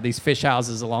 These fish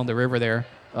houses along the river there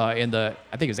in the,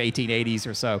 I think it was 1880s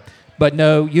or so. But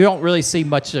no, you don't really see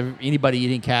much of anybody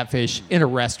eating catfish in a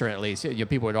restaurant, at least.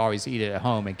 People would always eat it at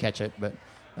home and catch it, but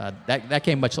that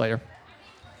came much later.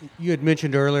 You had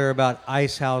mentioned earlier about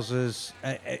ice houses.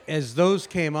 As those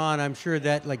came on, I'm sure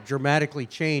that dramatically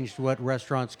changed what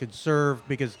restaurants could serve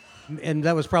and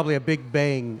that was probably a big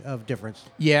bang of difference.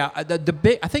 Yeah, I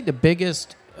think the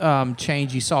biggest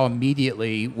change you saw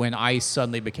immediately when ice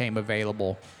suddenly became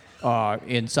available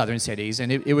in southern cities,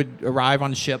 and it would arrive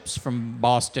on ships from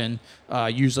Boston,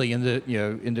 usually in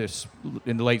the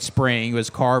late spring. It was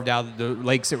carved out of the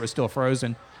lakes that were still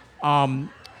frozen.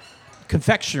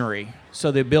 Confectionery,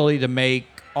 so the ability to make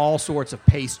all sorts of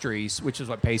pastries, which is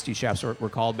what pastry chefs were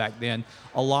called back then.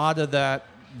 A lot of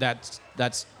that's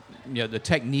the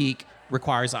technique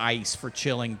requires ice for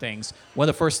chilling things. One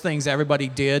of the first things everybody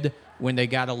did when they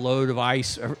got a load of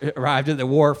ice arrived at the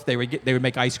wharf, they would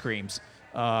make ice creams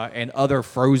and other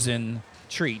frozen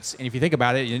treats. And if you think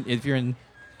about it, if you're in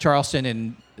Charleston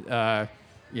in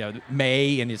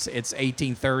May and it's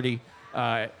 1830,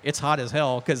 it's hot as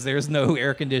hell because there's no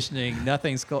air conditioning,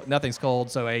 nothing's cold.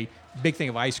 So a big thing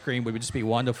of ice cream would just be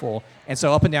wonderful. And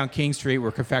so up and down King Street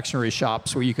were confectionery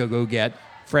shops where you could go get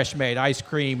fresh-made ice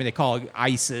cream, and they call it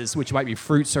ices, which might be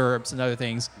fruit syrups and other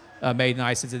things made in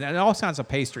ices, and all kinds of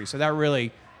pastry. So that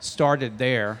really started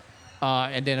there.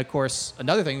 And then, of course,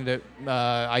 another thing that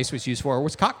ice was used for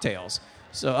was cocktails.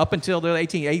 So up until the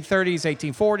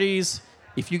 1830s, 1840s,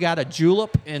 if you got a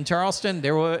julep in Charleston,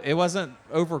 it wasn't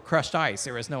over crushed ice.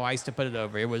 There was no ice to put it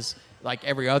over. It was like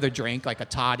every other drink, like a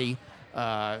toddy,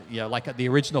 like the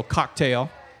original cocktail.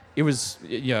 It was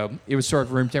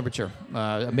served room temperature,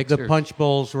 a mixture. The punch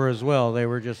bowls were as well. They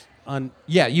were just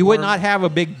Yeah, you would not have a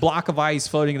big block of ice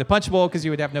floating in the punch bowl because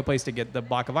you would have no place to get the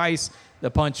block of ice.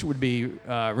 The punch would be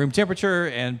room temperature,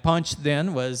 and punch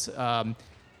then was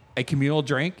a communal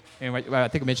drink. And I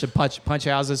think I mentioned punch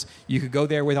houses. You could go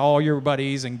there with all your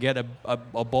buddies and get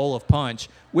a bowl of punch,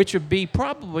 which would be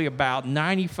probably about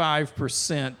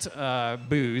 95%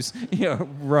 booze,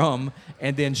 rum,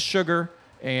 and then sugar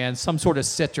and some sort of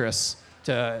citrus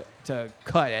to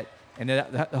cut it. And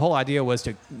the whole idea was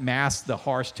to mask the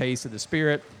harsh taste of the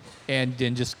spirit, and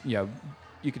then just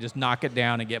you could just knock it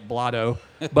down and get blotto,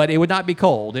 but it would not be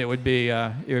cold. It would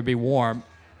be warm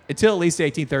until at least the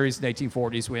 1830s and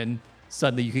 1840s, when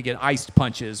suddenly you could get iced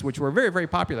punches, which were very, very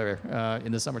popular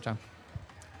in the summertime.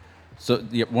 So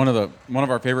one of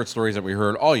our favorite stories that we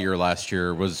heard all year last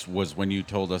year was when you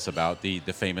told us about the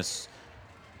famous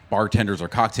bartenders or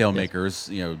cocktail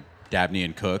makers, Dabney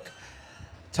and Cook.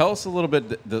 Tell us a little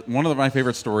bit. One of my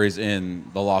favorite stories in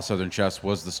The Lost Southern Chefs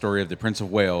was the story of the Prince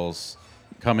of Wales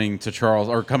coming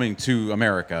to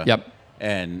America. Yep.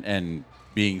 And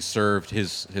being served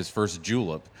his first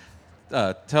julep.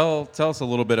 Tell us a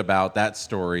little bit about that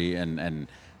story and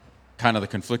kind of the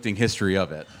conflicting history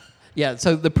of it. Yeah.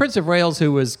 So the Prince of Wales,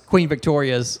 who was Queen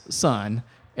Victoria's son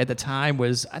at the time,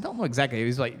 was, I don't know exactly, he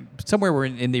was like somewhere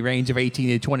in the range of 18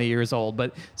 to 20 years old.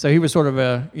 But so he was sort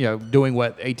of doing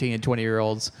what 18 and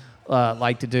 20-year-olds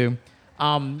like to do.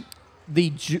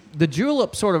 The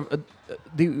julep sort of.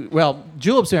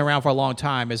 Julep's been around for a long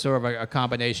time as sort of a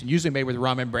combination, usually made with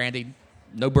rum and brandy,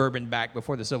 no bourbon back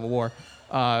before the Civil War,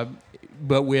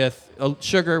 but with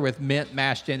sugar with mint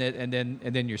mashed in it, and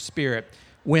then your spirit.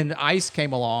 When ice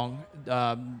came along,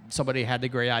 somebody had the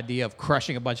great idea of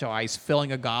crushing a bunch of ice,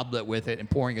 filling a goblet with it, and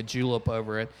pouring a julep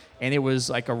over it, and it was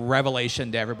like a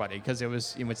revelation to everybody because it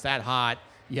was that hot.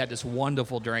 You had this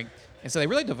wonderful drink, and so they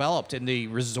really developed in the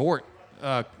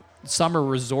summer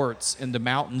resorts in the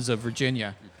mountains of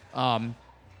Virginia, and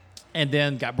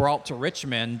then got brought to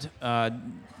Richmond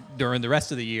during the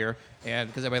rest of the year, and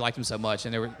because everybody liked them so much,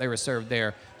 and they were served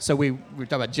there. So we were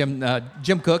talking about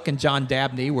Jim Cook and John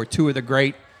Dabney were two of the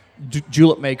great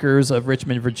julep makers of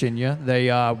Richmond, Virginia. They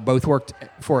both worked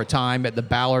for a time at the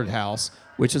Ballard House,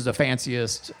 which is the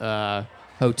fanciest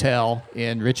hotel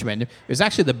in Richmond. It was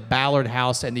actually the Ballard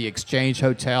House and the Exchange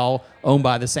Hotel, owned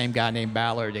by the same guy named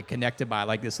Ballard, and connected by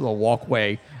like this little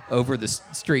walkway over the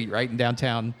street right in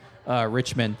downtown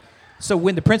Richmond. So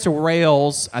when the Prince of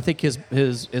Wales, I think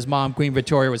his mom, Queen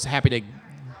Victoria, was happy to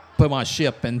put him on a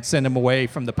ship and send him away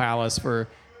from the palace for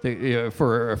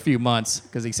a few months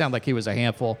because he sounded like he was a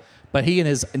handful. But he and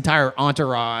his entire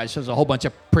entourage, there's a whole bunch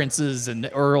of princes and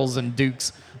earls and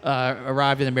dukes,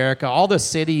 arrived in America. All the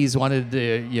cities wanted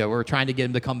to, were trying to get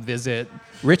him to come visit.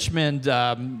 Richmond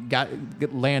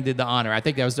landed the honor. I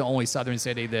think that was the only southern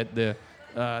city that the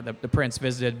prince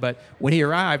visited. But when he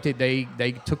arrived,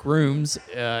 they took rooms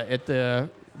at the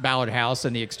Ballard House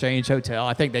and the Exchange Hotel.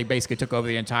 I think they basically took over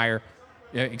the entire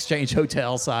Exchange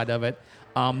Hotel side of it.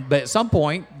 But at some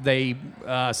point, they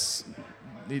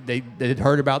had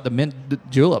heard about the mint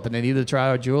julep, and they needed to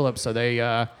try a julep, so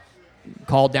they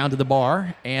called down to the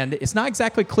bar. And it's not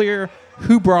exactly clear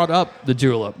who brought up the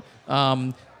julep.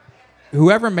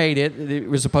 Whoever made it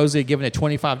was supposedly given a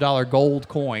 $25 gold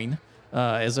coin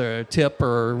as a tip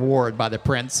or reward by the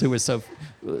prince who was so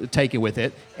taken with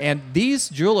it. And these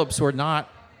juleps were not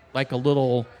like a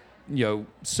little,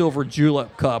 silver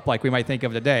julep cup like we might think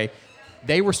of today.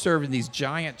 They were served in these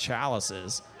giant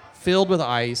chalices filled with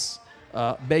ice,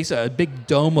 basically a big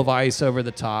dome of ice over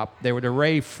the top. They would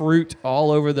array fruit all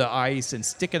over the ice and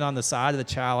stick it on the side of the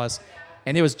chalice.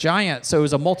 And it was giant, so it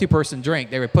was a multi-person drink.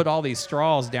 They would put all these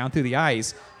straws down through the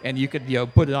ice, and you could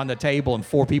put it on the table, and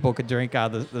 4 people could drink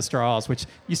out of the straws, which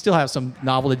you still have some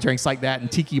novelty drinks like that in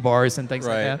tiki bars and things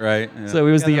like that. Right. Yeah. So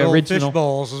it was the original. Fish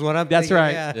bowls is what I'm That's thinking.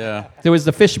 right. Yeah. There was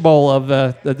the fish bowl of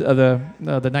the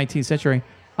 19th century.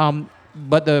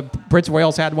 But the Prince of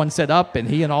Wales had one set up, and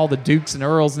he and all the dukes and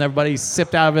earls and everybody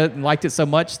sipped out of it and liked it so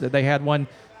much that they had one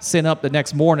sent up the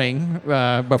next morning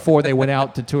before they went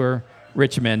out to tour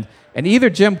Richmond. And either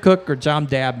Jim Cook or John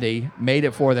Dabney made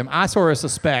it for them. I sort of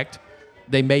suspect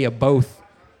they may have both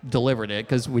delivered it,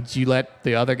 because would you let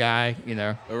the other guy,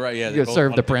 Right, yeah, they both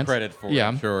serve the wanted prince? credit for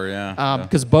it, sure, yeah.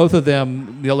 Because both of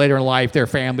them, later in life, their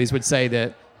families would say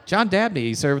that John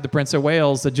Dabney served the Prince of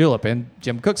Wales the julep, and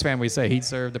Jim Cook's family would say he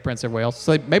served the Prince of Wales.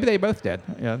 So maybe they both did.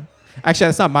 Yeah. Actually,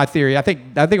 that's not my theory. I think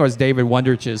it was David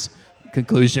Wondrich's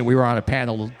conclusion. We were on a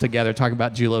panel together talking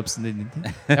about juleps, and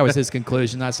then that was his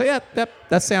conclusion. I say, yeah,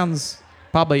 that sounds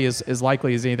probably as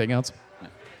likely as anything else.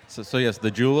 So yes,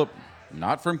 the julep,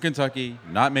 not from Kentucky,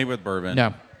 not made with bourbon.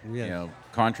 No.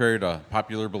 Contrary to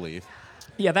popular belief.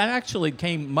 Yeah, that actually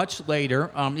came much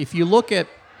later. If you look at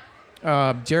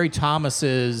Jerry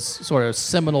Thomas's sort of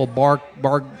seminal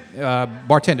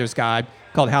bartender's guide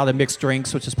called How to Mix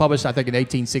Drinks, which was published, I think, in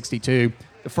 1862,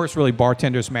 the first really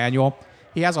bartender's manual.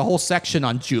 He has a whole section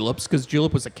on juleps because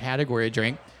julep was a category of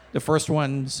drink. The first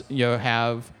ones,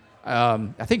 have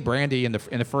I think brandy in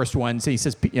the first one. So he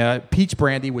says peach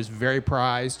brandy was very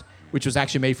prized, which was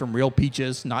actually made from real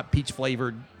peaches, not peach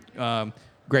flavored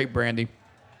grape brandy.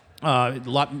 A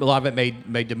lot of it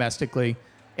made domestically,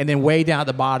 and then way down at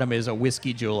the bottom is a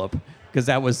whiskey julep because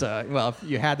that was if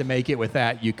you had to make it with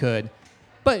that, you could.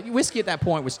 But whiskey at that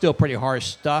point was still pretty harsh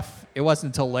stuff. It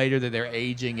wasn't until later that they're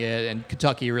aging it, and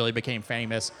Kentucky really became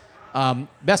famous.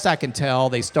 Best I can tell,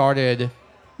 they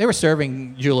were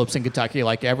serving juleps in Kentucky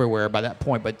like everywhere by that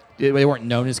point, but they weren't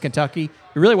known as Kentucky.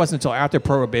 It really wasn't until after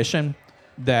Prohibition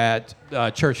that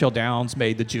Churchill Downs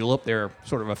made the julep their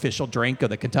sort of official drink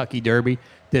of the Kentucky Derby,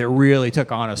 that it really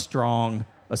took on a strong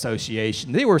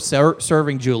association. They were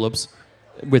serving juleps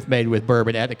made with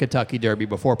bourbon at the Kentucky Derby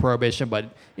before Prohibition, but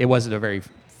it wasn't a very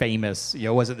famous, it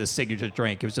wasn't the signature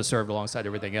drink. It was just served alongside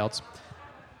everything else.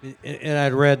 And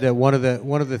I'd read that one of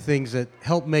the things that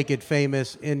helped make it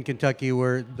famous in Kentucky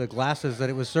were the glasses that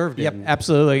it was served in. Yep,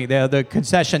 absolutely. The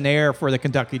concessionaire for the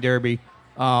Kentucky Derby,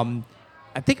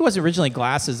 I think it was originally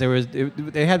glasses.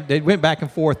 They went back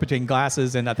and forth between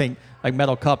glasses and I think like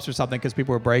metal cups or something because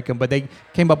people would break them. But they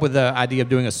came up with the idea of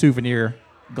doing a souvenir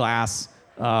glass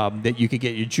that you could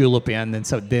get your julep in, and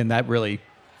so then that really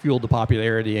fueled the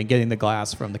popularity. And getting the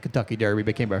glass from the Kentucky Derby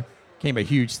became a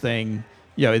huge thing.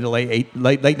 In the late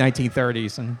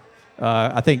 1930s, and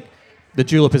I think the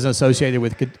julep is associated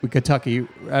with Kentucky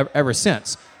ever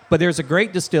since. But there's a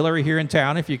great distillery here in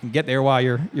town. If you can get there while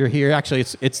you're here, actually,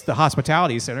 it's the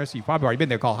Hospitality Center, so you've probably already been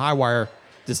there. Called Highwire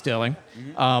Distilling.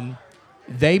 Mm-hmm.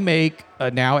 They make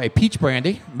now a peach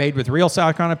brandy made with real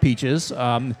South Carolina peaches.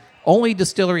 Only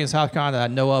distillery in South Carolina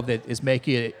that I know of that is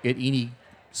making it in any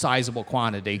sizable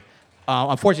quantity.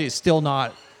 Unfortunately, it's still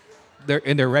not. They're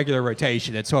in their regular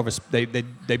rotation. It's sort of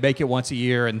they make it once a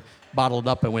year and bottle it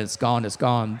up, and when it's gone, it's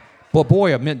gone. But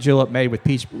boy, a mint julep made with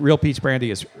real peach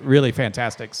brandy is really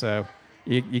fantastic. So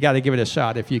you got to give it a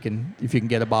shot if you can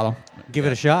get a bottle. Give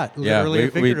it a shot. Literally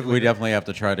and figuratively. We definitely have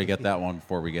to try to get that one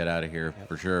before we get out of here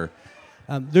for sure.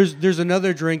 There's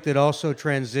another drink that also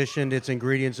transitioned its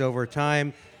ingredients over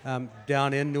time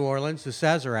down in New Orleans, the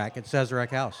Sazerac at Sazerac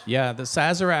House. Yeah, the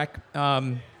Sazerac.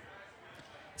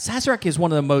 Sazerac is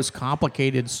one of the most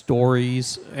complicated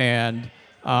stories, and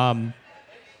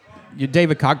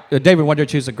David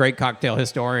Wondrich, who's a great cocktail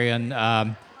historian,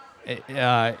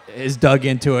 is dug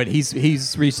into it.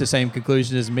 He's reached the same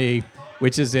conclusion as me,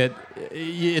 which is that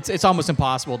it's almost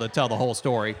impossible to tell the whole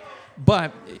story.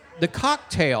 But the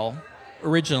cocktail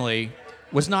originally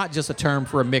was not just a term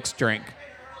for a mixed drink.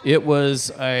 It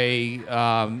was a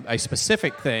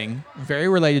specific thing, very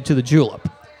related to the julep.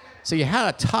 So you had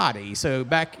a toddy. So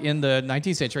back in the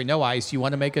 19th century, no ice. You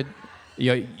want to make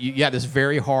you had this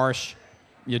very harsh,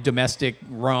 domestic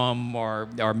rum or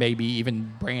maybe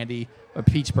even brandy, or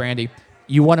peach brandy.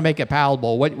 You want to make it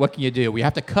palatable. What can you do? We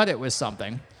have to cut it with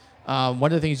something. One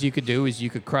of the things you could do is you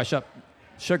could crush up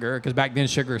sugar, because back then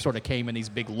sugar sort of came in these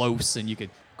big loaves, and you could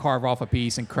carve off a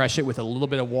piece and crush it with a little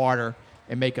bit of water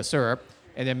and make a syrup,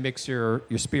 and then mix your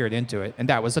spirit into it. And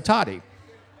that was a toddy.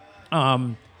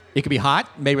 It could be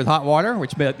hot, made with hot water,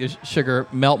 which made the sugar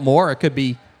melt more. It could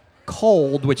be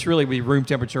cold, which really would be room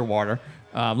temperature water.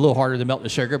 A little harder to melt the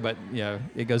sugar, but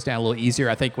it goes down a little easier,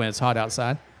 I think, when it's hot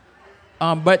outside.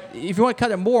 But if you want to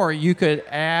cut it more, you could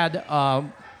add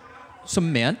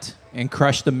some mint and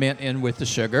crush the mint in with the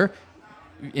sugar,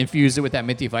 infuse it with that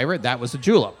minty flavor. That was a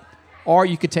julep. Or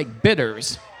you could take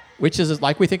bitters, which is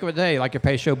like we think of it today, like your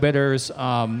Peychaud bitters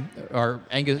or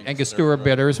Angostura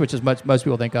bitters, which is most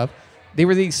people think of. They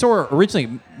were these sort of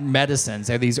originally medicines.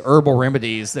 They're these herbal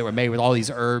remedies that were made with all these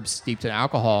herbs steeped in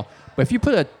alcohol. But if you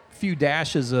put a few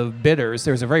dashes of bitters,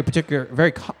 there's a very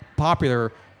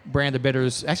popular brand of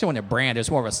bitters. Actually, when a brand, it's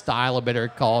more of a style of bitter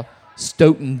called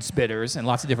Stoughton's bitters, and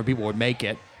lots of different people would make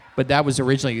it. But that was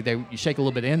originally, you shake a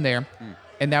little bit in there,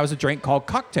 and that was a drink called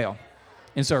cocktail.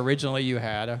 And so originally you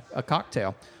had a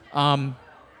cocktail.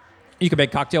 You could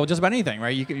make cocktail with just about anything,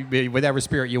 right? You could, whatever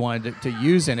spirit you wanted to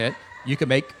use in it. You could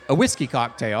make a whiskey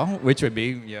cocktail, which would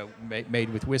be made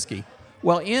with whiskey.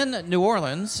 Well, in New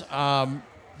Orleans,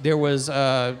 there was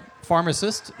a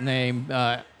pharmacist named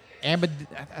I can't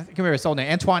remember his old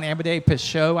name, Antoine Amédée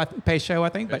Peychaud, I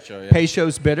think. Peychaud, yeah.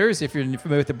 Peychaud's bitters, if you're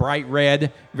familiar with the bright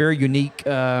red, very unique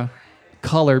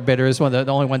colored bitters, one of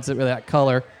the only ones that really that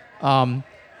color.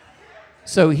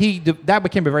 So that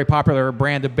became a very popular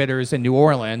brand of bitters in New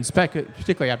Orleans,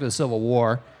 particularly after the Civil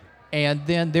War. And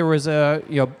then there was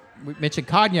we mentioned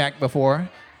cognac before.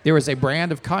 There was a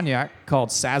brand of cognac called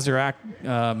Sazerac,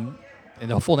 and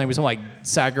the full name was something like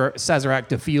Sazerac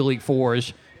de Feuilly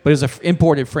Forge, but it was an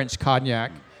imported French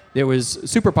cognac that was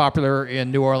super popular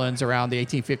in New Orleans around the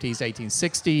 1850s,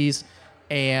 1860s,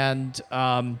 and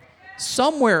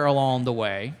somewhere along the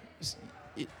way,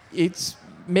 it's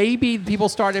maybe people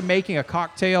started making a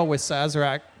cocktail with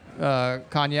Sazerac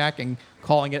cognac and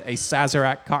calling it a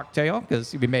Sazerac cocktail because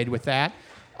it'd be made with that.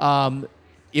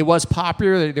 It was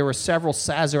popular. There were several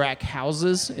Sazerac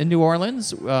houses in New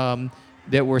Orleans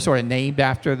that were sort of named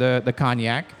after the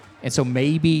cognac. And so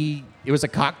maybe it was a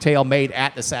cocktail made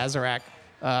at the Sazerac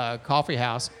coffee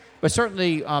house. But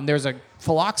certainly there's a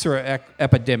phylloxera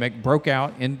epidemic broke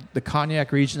out in the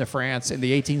cognac region of France in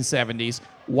the 1870s,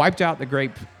 wiped out the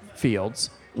grape fields,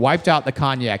 wiped out the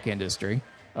cognac industry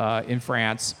in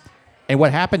France. And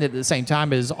what happened at the same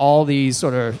time is all these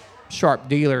sort of sharp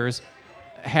dealers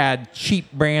had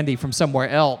cheap brandy from somewhere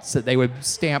else that they would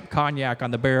stamp cognac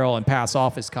on the barrel and pass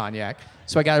off as cognac.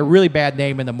 So I got a really bad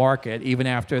name in the market even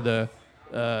after the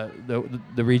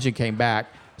region came back.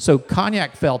 So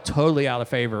cognac fell totally out of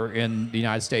favor in the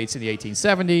United States in the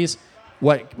 1870s.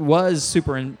 What was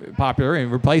super popular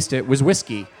and replaced it was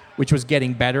whiskey, which was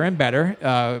getting better and better.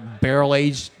 Barrel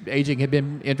aging had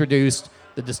been introduced.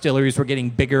 The distilleries were getting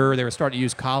bigger. They were starting to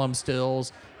use column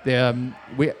stills.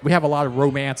 We have a lot of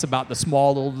romance about the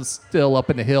small little still up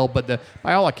in the hill, but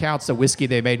by all accounts, the whiskey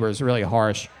they made was really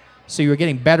harsh. So you were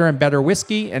getting better and better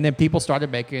whiskey, and then people started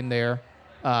making their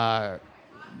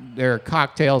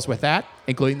cocktails with that,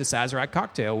 including the Sazerac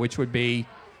cocktail, which would be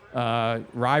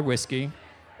rye whiskey,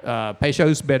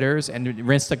 Peychaud's bitters, and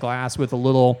rinse the glass with a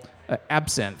little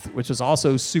absinthe, which was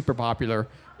also super popular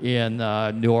in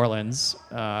New Orleans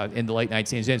in the late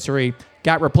 19th century.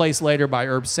 Got replaced later by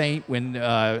Herb Saint when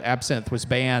absinthe was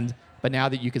banned. But now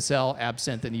that you can sell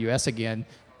absinthe in the U.S. again,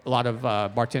 a lot of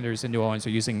bartenders in New Orleans are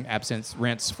using absinthe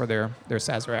rinse for their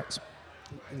Sazeracs.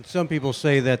 And some people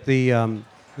say that the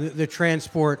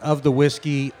transport of the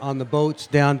whiskey on the boats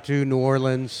down to New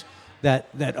Orleans, that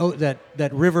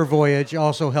river voyage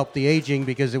also helped the aging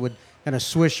because it would kind of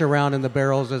swish around in the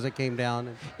barrels as it came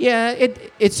down. Yeah,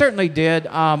 it certainly did.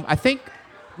 I think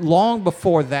long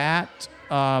before that,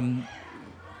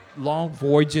 long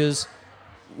voyages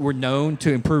were known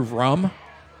to improve rum,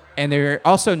 and they're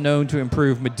also known to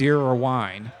improve Madeira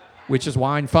wine, which is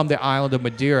wine from the island of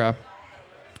Madeira,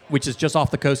 which is just off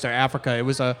the coast of Africa. It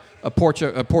was a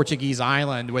Portuguese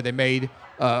island where they made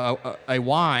a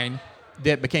wine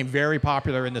that became very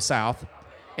popular in the South.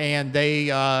 And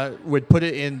they would put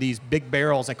it in these big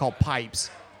barrels they call pipes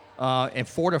and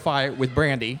fortify it with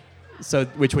brandy,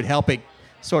 which would help it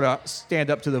sort of stand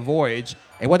up to the voyage.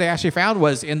 And what they actually found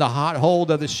was in the hot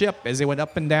hold of the ship, as they went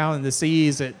up and down in the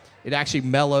seas, it actually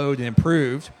mellowed and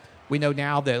improved. We know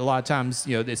now that a lot of times,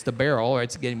 it's the barrel, or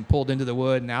it's getting pulled into the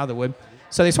wood and out of the wood.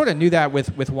 So they sort of knew that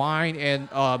with wine, and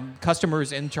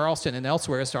customers in Charleston and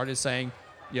elsewhere started saying,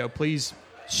 please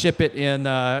ship it in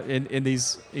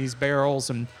these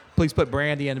barrels, and please put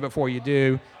brandy in it before you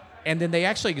do. And then they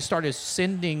actually started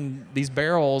sending these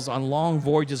barrels on long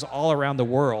voyages all around the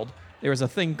world. There was a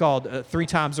thing called 3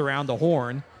 Times Around the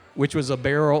Horn, which was a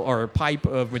barrel or a pipe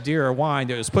of Madeira wine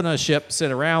that was put on a ship,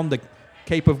 sent around the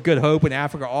Cape of Good Hope in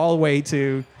Africa all the way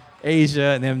to Asia,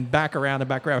 and then back around and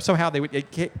back around. Somehow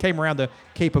it came around the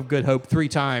Cape of Good Hope 3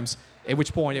 times, at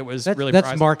which point it was really That's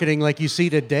prized. Marketing like you see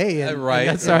today. Right.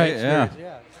 That's right.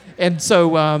 Yeah. And so,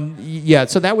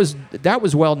 so that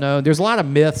was well known. There's a lot of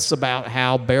myths about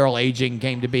how barrel aging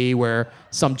came to be, where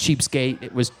some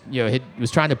cheapskate was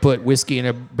trying to put whiskey in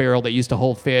a barrel that used to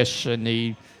hold fish, and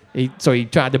he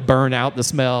tried to burn out the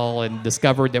smell and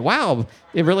discovered that, wow,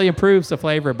 it really improves the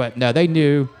flavor. But no, they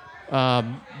knew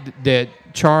that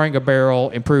charring a barrel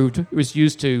improved. It was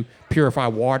used to purify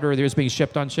water that was being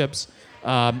shipped on ships,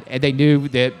 and they knew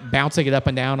that bouncing it up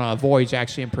and down on a voyage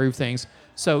actually improved things.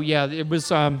 So yeah, it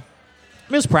was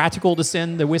practical to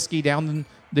send the whiskey down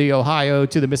the Ohio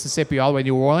to the Mississippi all the way to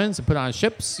New Orleans and put it on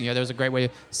ships. There was a great way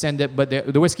to send it, but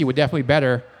the whiskey would definitely be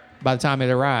better by the time it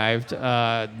arrived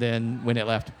than when it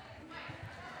left.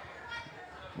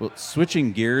 Well,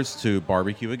 switching gears to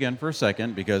barbecue again for a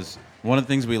second, because one of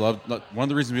the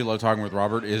reasons we love talking with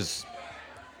Robert is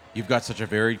you've got such a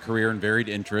varied career and varied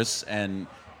interests, and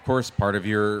of course, one of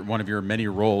your many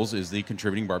roles is the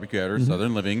contributing barbecue editor of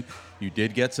Southern Living. You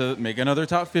did get to make another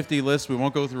top 50 list. We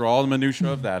won't go through all the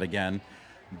minutia of that again,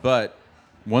 but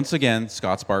once again,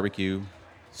 Scott's Barbecue,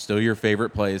 still your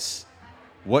favorite place.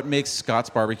 What makes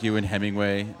Scott's Barbecue in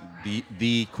Hemingway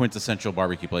the quintessential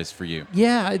barbecue place for you?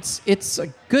 Yeah, it's a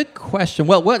good question.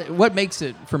 Well, what makes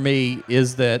it for me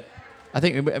is that I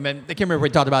can't remember if we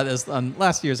talked about this on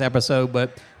last year's episode,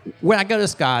 but when I go to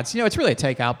Scott's, it's really a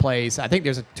takeout place. I think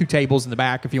there's 2 tables in the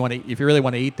back if you really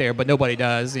want to eat there, but nobody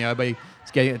does. Everybody's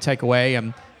getting a takeaway,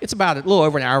 and It's about a little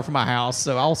over an hour from my house,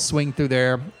 so I'll swing through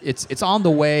there. It's on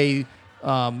the way.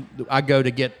 I go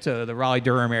to get to the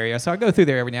Raleigh-Durham area, so I go through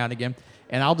there every now and again,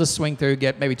 and I'll just swing through,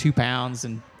 get maybe 2 pounds,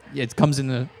 and it comes in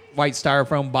a white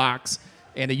styrofoam box,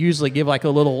 and they usually give like a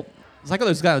little. It's like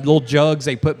those kind of little jugs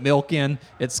they put milk in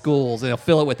at schools, and they'll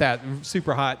fill it with that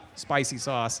super hot, spicy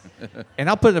sauce. And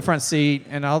I'll put it in the front seat,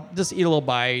 and I'll just eat a little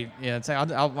bite. And say, I'm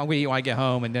going to eat when I get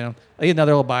home, and then I'll eat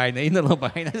another little bite, and eat another little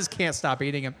bite. And I just can't stop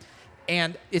eating them.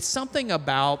 And it's something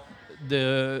about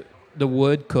the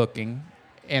wood cooking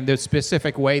and the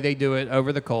specific way they do it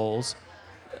over the coals.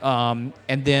 And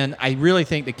then I really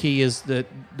think the key is the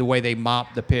way they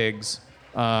mop the pigs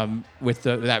with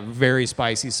that very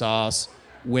spicy sauce.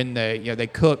 When they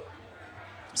cook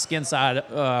skin side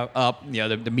up,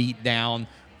 the meat down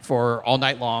for all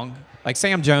night long. Like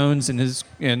Sam Jones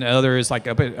and others like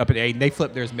up at 8, they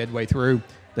flip theirs midway through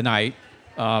the night,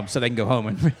 so they can go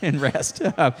home and rest.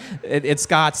 At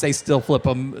Scott's, they still flip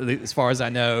them, as far as I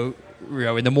know,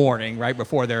 in the morning right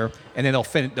before and then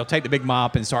they'll take the big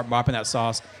mop and start mopping that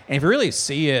sauce. And if you really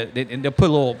see it, and they'll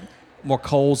put a little more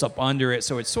coals up under it,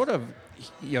 so it's sort of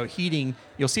heating.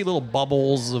 You'll see little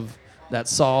bubbles of that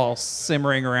sauce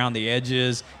simmering around the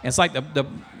edges. And it's like the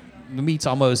meat's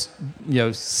almost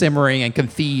simmering and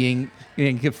confeeding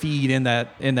in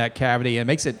that cavity. And it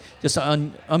makes it just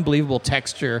an unbelievable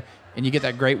texture. And you get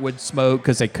that great wood smoke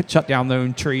because they cut down their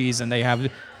own trees, and they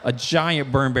have a giant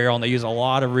burn barrel, and they use a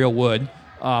lot of real wood,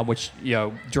 which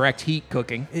direct heat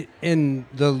cooking. In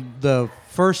the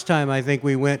first time I think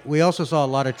we went, we also saw a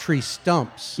lot of tree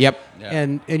stumps. Yep. Yeah.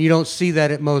 And you don't see that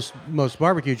at most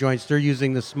barbecue joints. They're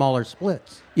using the smaller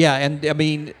splits. Yeah, and I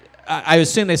mean, I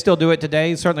assume they still do it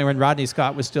today. Certainly when Rodney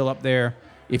Scott was still up there,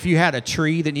 if you had a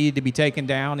tree that needed to be taken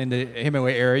down in the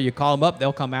Hemingway area, you call them up,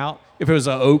 they'll come out. If it was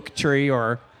an oak tree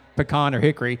or pecan or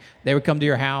hickory, they would come to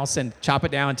your house and chop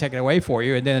it down and take it away for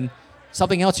you. And then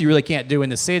something else you really can't do in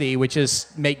the city, which is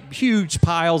make huge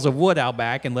piles of wood out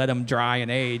back and let them dry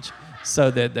and age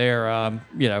so that they're,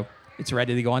 it's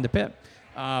ready to go on the pit.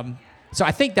 So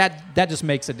I think that just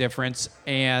makes a difference.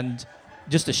 And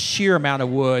just the sheer amount of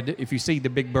wood, if you see the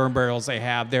big burn barrels they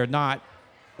have, they're not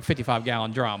a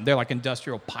 55-gallon drum. They're like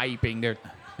industrial piping. They're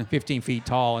 15 feet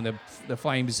tall, and the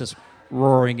flames just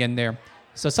roaring in there.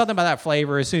 So something about that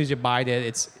flavor, as soon as you bite it,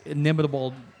 it's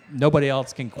inimitable. Nobody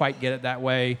else can quite get it that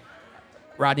way.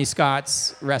 Rodney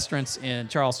Scott's restaurants in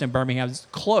Charleston, Birmingham is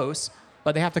close,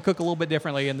 but they have to cook a little bit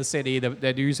differently in the city.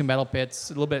 They're using metal pits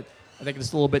a little bit. I think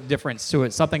there's a little bit difference to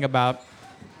it. Something about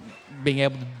being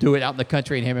able to do it out in the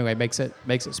country in Hemingway makes it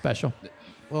special.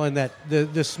 Well, and that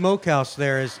the smokehouse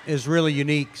there is really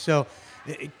unique. So,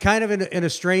 kind of in a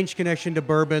strange connection to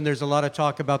bourbon, there's a lot of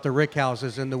talk about the rick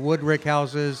houses and the wood rick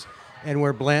houses, and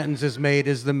where Blanton's is made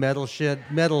is the metal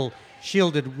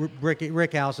shielded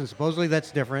rick house, and supposedly that's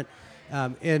different.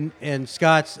 In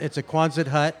Scott's, it's a Quonset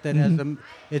hut that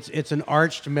has it's an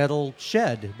arched metal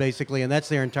shed basically, and that's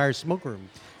their entire smoke room.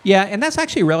 Yeah, and that's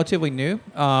actually relatively new.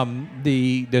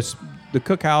 The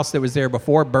cookhouse that was there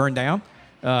before burned down.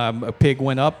 A pig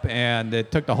went up and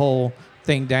it took the whole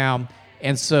thing down,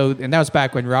 and that was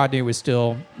back when Rodney was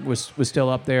still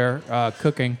up there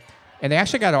cooking. And they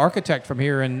actually got an architect from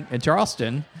here in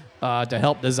Charleston to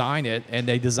help design it, and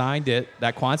they designed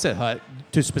that Quonset hut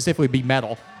to specifically be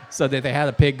metal, so that they had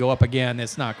a pig go up again,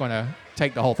 it's not going to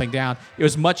take the whole thing down. It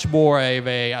was much more of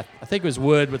I think it was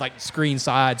wood with like screen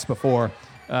sides before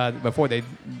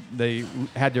they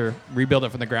had to rebuild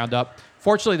it from the ground up.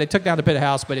 Fortunately, they took down the pit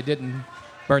house, but it didn't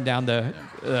burn down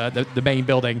the main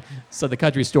building, so the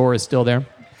country store is still there.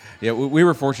 Yeah, we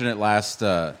were fortunate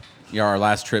our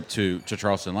last trip to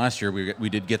Charleston last year. We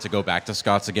did get to go back to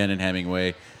Scott's again in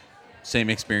Hemingway. Same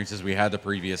experiences we had the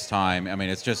previous time. I mean,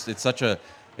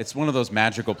 it's one of those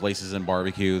magical places in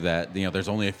barbecue that there's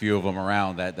only a few of them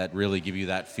around that really give you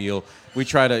that feel. We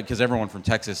try to, because everyone from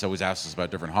Texas always asks us about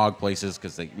different hog places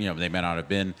because they may not have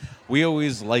been. We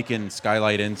always liken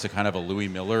Skylight Inn to kind of a Louis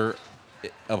Miller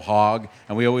of hog,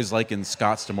 and we always liken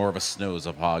Scott's to more of a Snow's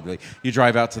of hog. Like you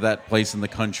drive out to that place in the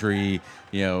country,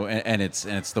 and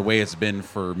it's the way it's been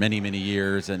for many, many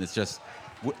years, and it's just.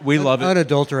 We love it.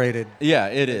 Unadulterated. Yeah,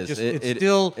 it is. It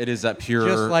is that pure.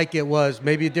 Just like it was.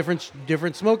 Maybe a different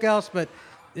smokehouse, but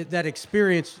that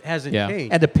experience hasn't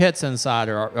changed. And the pits inside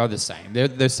are the same. They're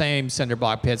the same cinder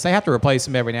block pits. They have to replace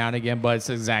them every now and again, but it's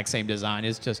the exact same design.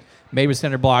 It's just made with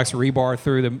cinder blocks, rebar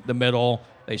through the middle.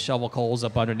 They shovel coals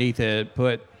up underneath it,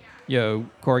 put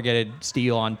corrugated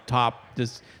steel on top.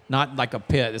 Just not like a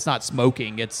pit. It's not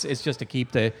smoking. It's just to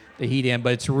keep the heat in,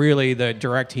 but it's really the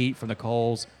direct heat from the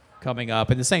coals coming up.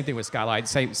 And the same thing with Skylight,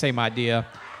 same idea.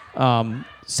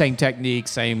 same technique,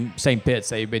 same pits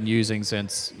they've been using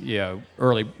since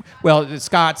early. Well, it's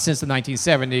Scott since the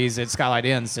 1970s. It's Skylight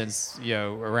Inn since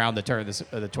around the turn of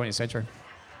the 20th century.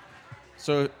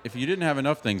 So if you didn't have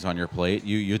enough things on your plate,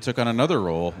 you took on another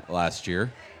role last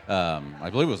year. I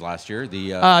believe it was last year. It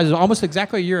was almost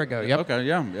exactly a year ago. Yep. Okay,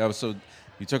 yeah. So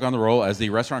you took on the role as the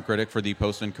restaurant critic for the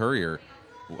Post and Courier.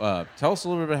 Tell us a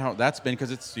little bit about how that's been, because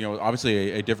it's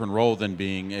obviously a different role than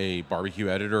being a barbecue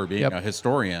editor or being a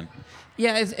historian.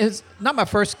 Yeah, it's not my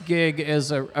first gig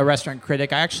as a restaurant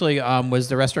critic. I actually was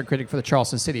the restaurant critic for the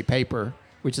Charleston City Paper,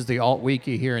 which is the alt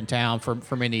wiki here in town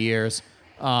for many years.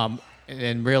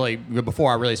 And really,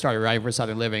 before I really started writing for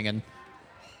Southern Living, and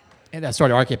that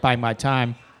started occupying my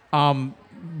time.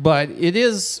 But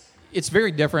it's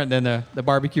very different than the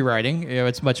barbecue writing.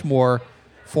 It's much more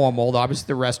formal. Obviously,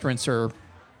 the restaurants are,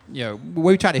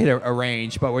 we try to hit a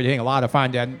range, but we're hitting a lot of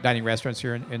fine dining restaurants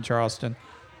here in Charleston.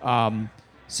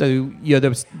 So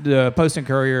the Post and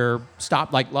Courier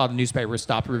stopped, like a lot of newspapers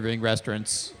stopped reviewing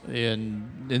restaurants in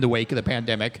the wake of the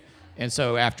pandemic, and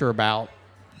so after about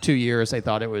 2 years, they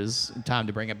thought it was time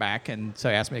to bring it back, and so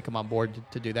they asked me to come on board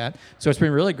to do that. So it's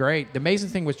been really great. The amazing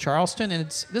thing with Charleston, and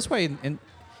it's this way in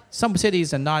some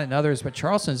cities and not in others, but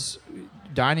Charleston's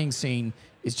dining scene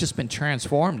has just been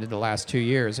transformed in the last 2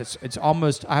 years. It's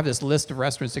almost, I have this list of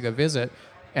restaurants to go visit,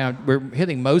 and we're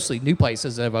hitting mostly new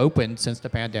places that have opened since the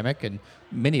pandemic, and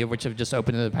many of which have just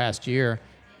opened in the past year.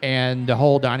 And the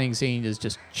whole dining scene is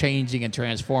just changing and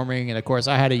transforming. And of course,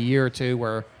 I had a year or two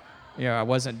where I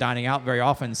wasn't dining out very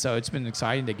often, so it's been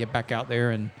exciting to get back out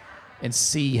there and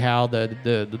see how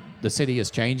the city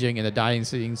is changing and the dining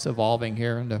scene's evolving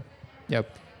here, and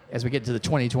as we get to the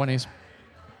 2020s.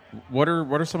 What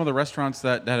are some of the restaurants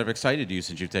that have excited you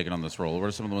since you've taken on this role? What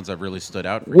are some of the ones that have really stood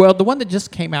out for you? Well, the one that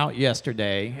just came out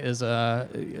yesterday is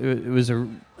it was a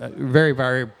very,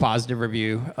 very positive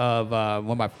review of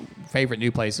one of my favorite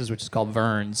new places, which is called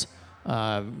Vern's,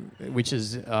 which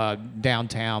is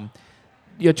downtown.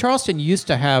 Charleston used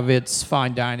to have its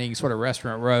fine dining sort of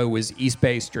restaurant row was East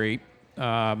Bay Street,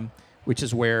 which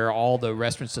is where all the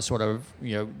restaurants that sort of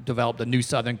developed the new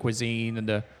Southern cuisine in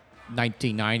the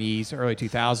 1990s, early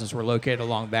 2000s were located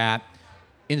along that.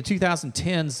 In the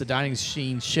 2010s, the dining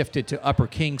scene shifted to Upper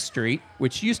King Street,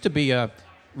 which used to be a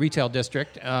retail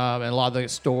district, and a lot of the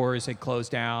stores had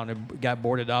closed down and got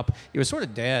boarded up. It was sort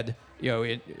of dead.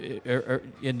 In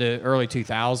the early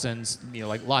 2000s,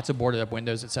 like lots of boarded up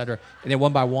windows, et cetera. And then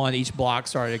one by one, each block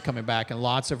started coming back, and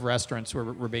lots of restaurants were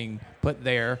being put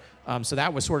there. So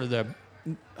that was sort of the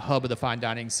hub of the fine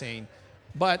dining scene.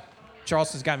 But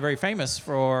Charleston's gotten very famous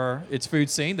for its food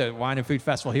scene. The Wine and Food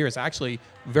Festival here is actually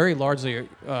very largely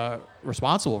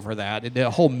responsible for that. The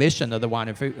whole mission of the Wine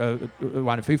and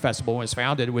Food Festival, when it was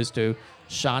founded, was to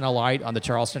shine a light on the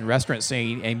Charleston restaurant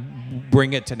scene and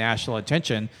bring it to national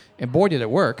attention. And boy, did it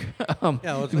work!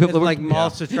 It's like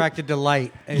moths attracted to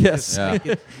light. Yes,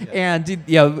 and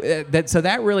so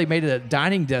that really made it a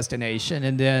dining destination,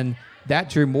 and then that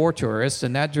drew more tourists,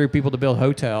 and that drew people to build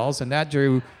hotels, and that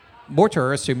drew more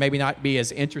tourists who maybe not be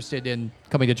as interested in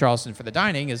coming to Charleston for the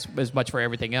dining as much for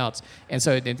everything else. And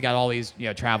so it got all these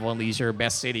travel and leisure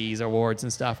best cities awards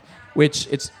and stuff, which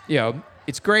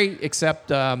it's great, except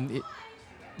the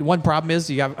one problem is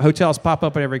you have hotels pop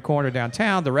up at every corner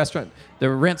downtown. The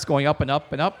rent's going up and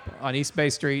up and up on East Bay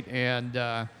Street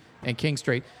and King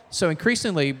Street. So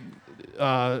increasingly,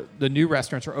 the new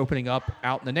restaurants are opening up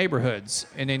out in the neighborhoods,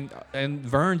 and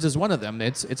Vern's is one of them.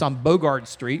 It's on Bogart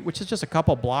Street, which is just a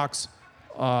couple blocks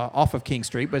off of King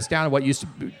Street, but it's down in what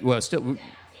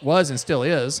was and still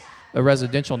is a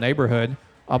residential neighborhood.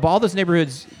 But all those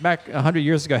neighborhoods back 100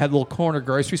 years ago had little corner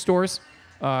grocery stores.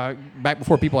 Back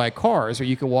before people had cars, where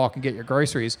you could walk and get your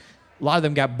groceries. A lot of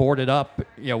them got boarded up,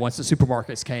 once the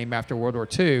supermarkets came after World War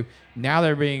II. Now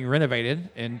they're being renovated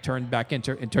and turned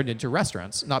into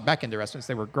restaurants. Not back into restaurants,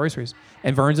 they were groceries.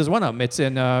 And Vern's is one of them. It's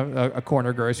in a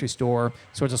corner grocery store.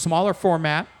 So it's a smaller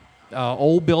format,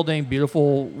 old building,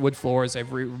 beautiful wood floors.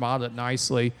 They've remodeled it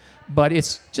nicely. But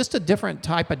it's just a different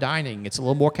type of dining. It's a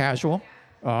little more casual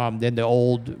than the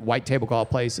old white tablecloth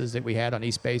places that we had on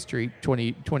East Bay Street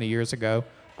 20 years ago.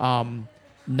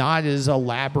 Not as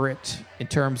elaborate in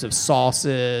terms of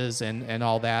sauces and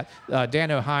all that. Dan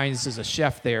O'Hines is a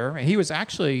chef there, and he was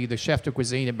actually the chef de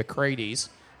cuisine at McCrady's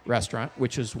restaurant,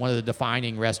 which was one of the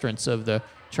defining restaurants of the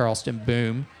Charleston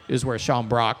boom. It was where Sean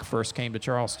Brock first came to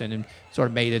Charleston and sort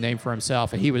of made a name for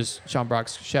himself, and he was Sean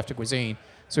Brock's chef de cuisine.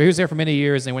 So he was there for many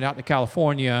years, and they went out to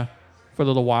California for a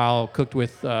little while, cooked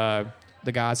with the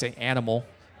guys at Animal,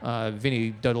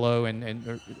 Vinny Dodolo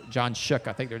and John Shook,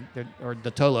 I think or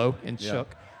Dotolo and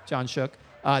Shook, John Shook.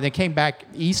 They came back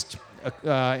east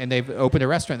and they've opened a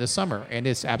restaurant this summer, and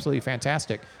it's absolutely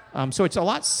fantastic. So it's a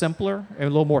lot simpler and a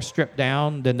little more stripped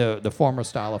down than the former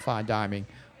style of fine dining.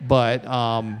 But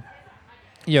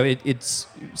it's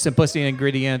simplicity in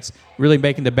ingredients, really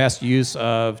making the best use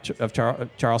of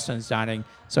Charleston's dining.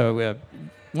 So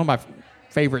one of my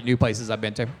favorite new places I've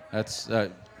been to. That's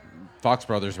Fox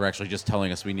Brothers were actually just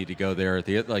telling us we need to go there.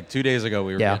 Like 2 days ago,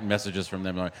 we were getting messages from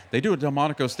them. Like, they do a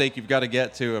Delmonico steak you've got to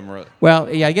get to. And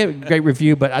well, yeah, I get a great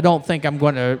review, but I don't think I'm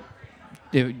going to.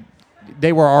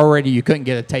 They were already, you couldn't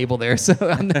get a table there, so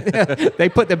they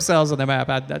put themselves on the map.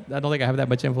 I don't think I have that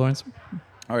much influence.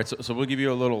 All right, so we'll give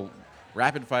you a little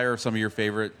rapid fire of some of your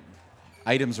favorite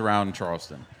items around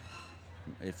Charleston.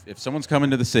 If someone's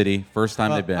coming to the city, first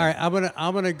time they've been. All right,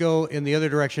 I'm gonna go in the other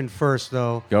direction first,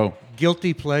 though. Go.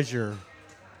 Guilty pleasure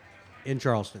in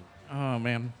Charleston. Oh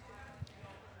man,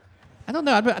 I don't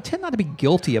know. I tend not to be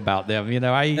guilty about them.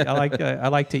 I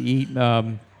like to eat.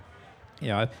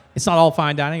 It's not all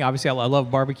fine dining. Obviously, I love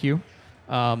barbecue.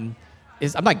 I'm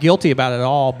not guilty about it at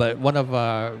all, but one of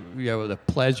the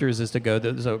pleasures is to go.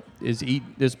 Eat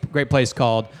this great place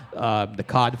called the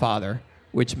Codfather,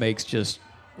 which makes just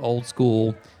old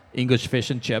school English fish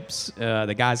and chips.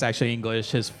 The guy's actually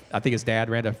English. I think his dad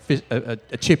ran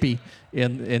a chippy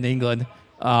in England,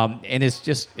 and it's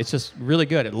just really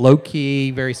good. Low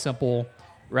key, very simple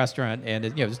restaurant, and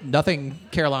there's nothing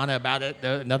Carolina about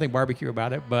it, nothing barbecue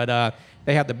about it, but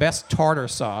they have the best tartar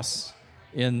sauce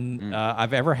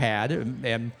I've ever had,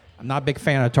 and I'm not a big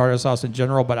fan of tartar sauce in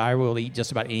general, but I will eat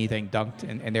just about anything dunked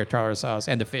in their tartar sauce,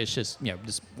 and the fish is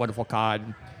just wonderful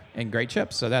cod and great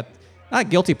chips. So that not a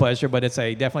guilty pleasure, but it's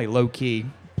a definitely low key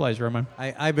pleasure of mine.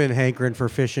 I've been hankering for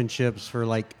fish and chips for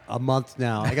like a month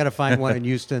now. I got to find one in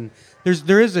Houston.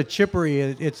 There is a chippery.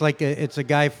 It's a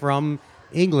guy from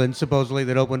England supposedly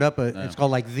that opened up it's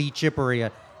called like the Chippery.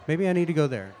 Maybe I need to go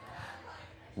there.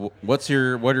 What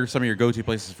are some of your go-to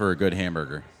places for a good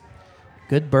hamburger?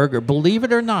 Good burger. Believe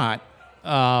it or not,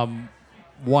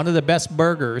 one of the best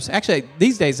burgers. Actually,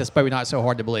 these days that's probably not so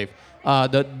hard to believe.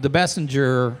 The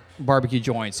Bessinger barbecue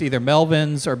joints, either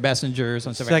Melvin's or Bessinger's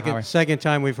on Second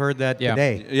time we've heard that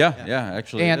today. Yeah,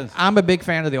 actually. And I'm a big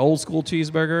fan of the old school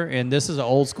cheeseburger, and this is an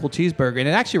old school cheeseburger, and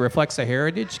it actually reflects the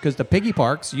heritage because the piggy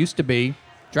parks used to be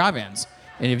drive-ins.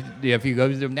 And if you go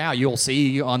to them now, you'll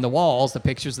see on the walls the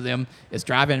pictures of them as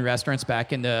drive-in restaurants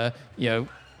back in the 50s,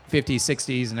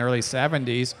 60s, and early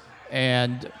 70s.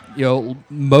 And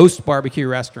most barbecue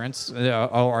restaurants,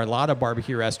 or a lot of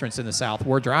barbecue restaurants in the South,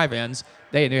 were drive-ins.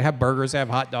 They have burgers, they have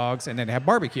hot dogs, and then they have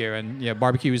barbecue. And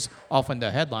barbecue is often the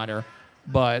headliner,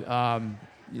 but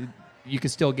you can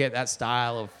still get that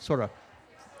style of sort of,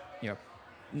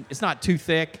 it's not too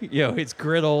thick. It's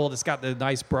griddled. It's got the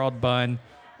nice broad bun.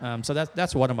 So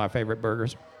that's one of my favorite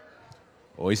burgers.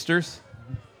 Oysters?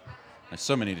 There's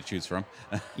so many to choose from.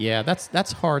 Yeah,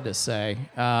 that's hard to say.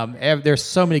 There's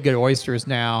so many good oysters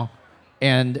now,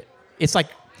 and it's like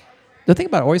the thing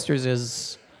about oysters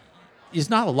is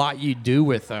not a lot you do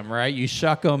with them, right? You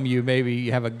shuck them,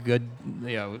 you have a good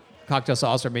cocktail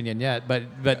sauce or mignonette, but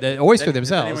the oyster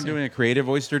themselves. Is anyone doing a creative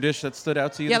oyster dish that stood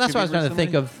out to you? Yeah, that's what I was trying to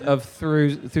think of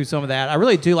through some of that. I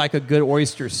really do like a good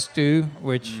oyster stew,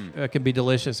 which can be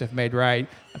delicious if made right.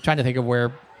 I'm trying to think of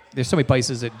where there's so many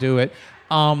places that do it.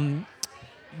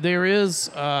 There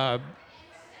is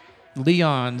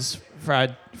Leon's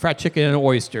fried chicken and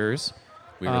oysters.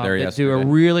 We were there yesterday. They do a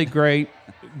really great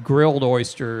grilled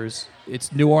oysters.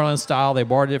 It's New Orleans style. They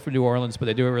borrowed it from New Orleans, but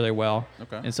they do it really well.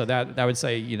 Okay. And so that I would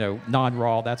say,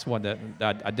 non-raw, that's one that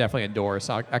I definitely endorse.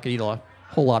 I could eat a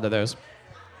whole lot of those.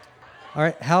 All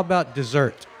right. How about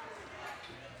dessert?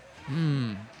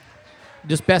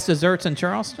 Just best desserts in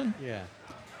Charleston? Yeah.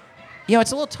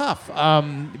 It's a little tough.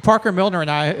 Parker Milner and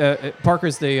I,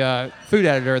 Parker's the food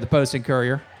editor of the Post and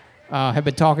Courier, have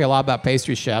been talking a lot about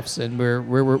pastry chefs, and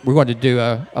we're going to do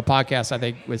a podcast, I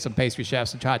think, with some pastry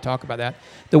chefs and try to talk about that.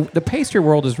 The pastry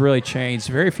world has really changed.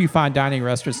 Very few fine dining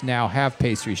restaurants now have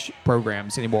pastry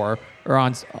programs anymore or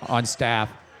on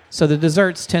staff. So the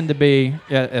desserts tend to be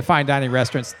fine dining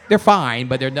restaurants. They're fine,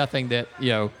 but they're nothing that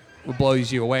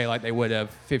blows you away like they would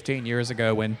have 15 years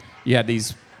ago when you had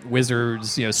these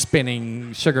wizards,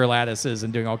 spinning sugar lattices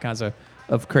and doing all kinds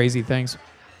of crazy things.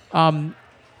 One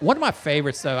of my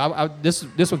favorites, though,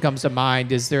 this one comes to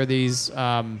mind, is there are these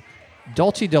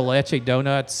dulce de leche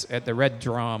donuts at the Red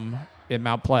Drum in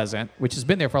Mount Pleasant, which has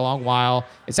been there for a long while.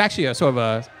 It's actually a sort of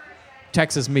a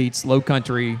Texas meets Low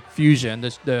Country fusion.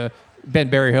 The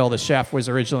Ben Berryhill, the chef, was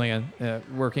originally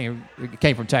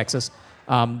came from Texas.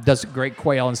 Does great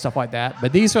quail and stuff like that.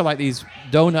 But these are like these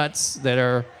donuts that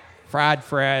are fried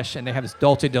fresh, and they have this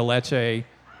dulce de leche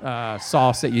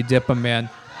sauce that you dip them in.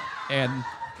 And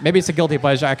Maybe it's a guilty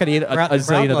pleasure. I could eat a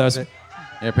zillion of those. It.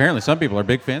 Yeah, apparently, some people are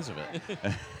big fans of it.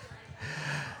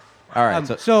 All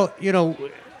right. So,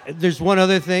 there's one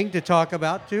other thing to talk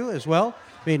about, too, as well.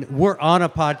 I mean, we're on a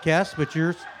podcast, but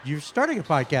you're starting a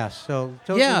podcast. So,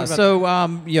 tell us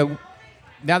about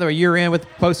now that we're a year in with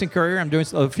Post and Courier, I'm doing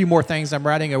a few more things. I'm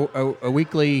writing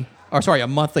a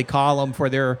monthly column for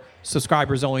their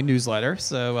subscribers-only newsletter.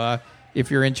 So if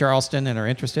you're in Charleston and are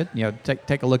interested,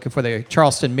 take a look for the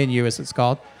Charleston menu, as it's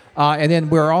called. And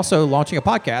then we're also launching a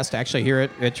podcast, actually, here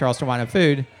at Charleston Wine and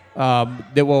Food,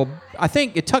 that will, I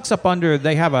think it tucks up under,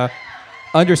 they have a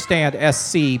Understand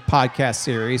SC podcast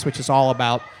series, which is all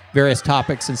about various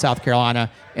topics in South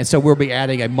Carolina. And so we'll be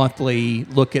adding a monthly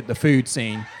look at the food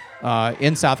scene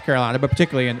in South Carolina, but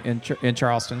particularly in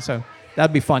Charleston. So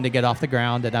that'd be fun to get off the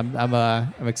ground, and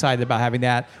I'm excited about having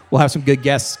that. We'll have some good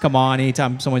guests come on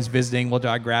anytime someone's visiting. We'll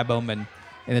try to grab them and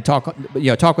then talk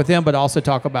with them, but also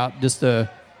talk about just the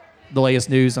latest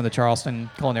news on the Charleston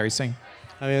culinary scene.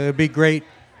 I mean, it would be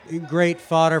great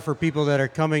fodder for people that are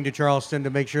coming to Charleston to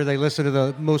make sure they listen to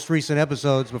the most recent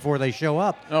episodes before they show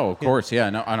up. Oh, of course, yeah.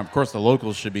 No, and of course, the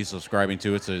locals should be subscribing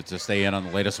to it to stay in on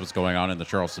the latest what's going on in the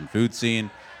Charleston food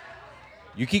scene.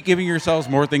 You keep giving yourselves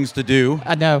more things to do.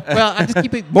 I know. Well, I just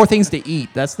keep more things to eat.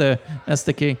 That's the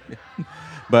key.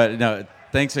 But no,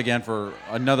 thanks again for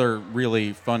another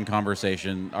really fun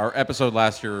conversation. Our episode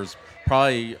last year is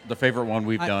probably the favorite one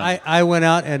we've done. I went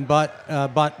out and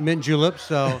bought mint juleps,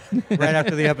 so right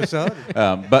after the episode.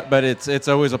 But it's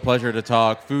always a pleasure to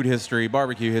talk food history,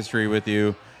 barbecue history with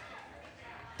you.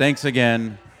 Thanks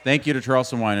again. Thank you to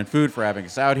Charleston Wine and Food for having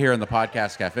us out here in the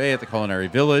Podcast Cafe at the Culinary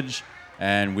Village.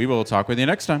 And we will talk with you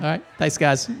next time. All right. Thanks,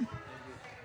 guys.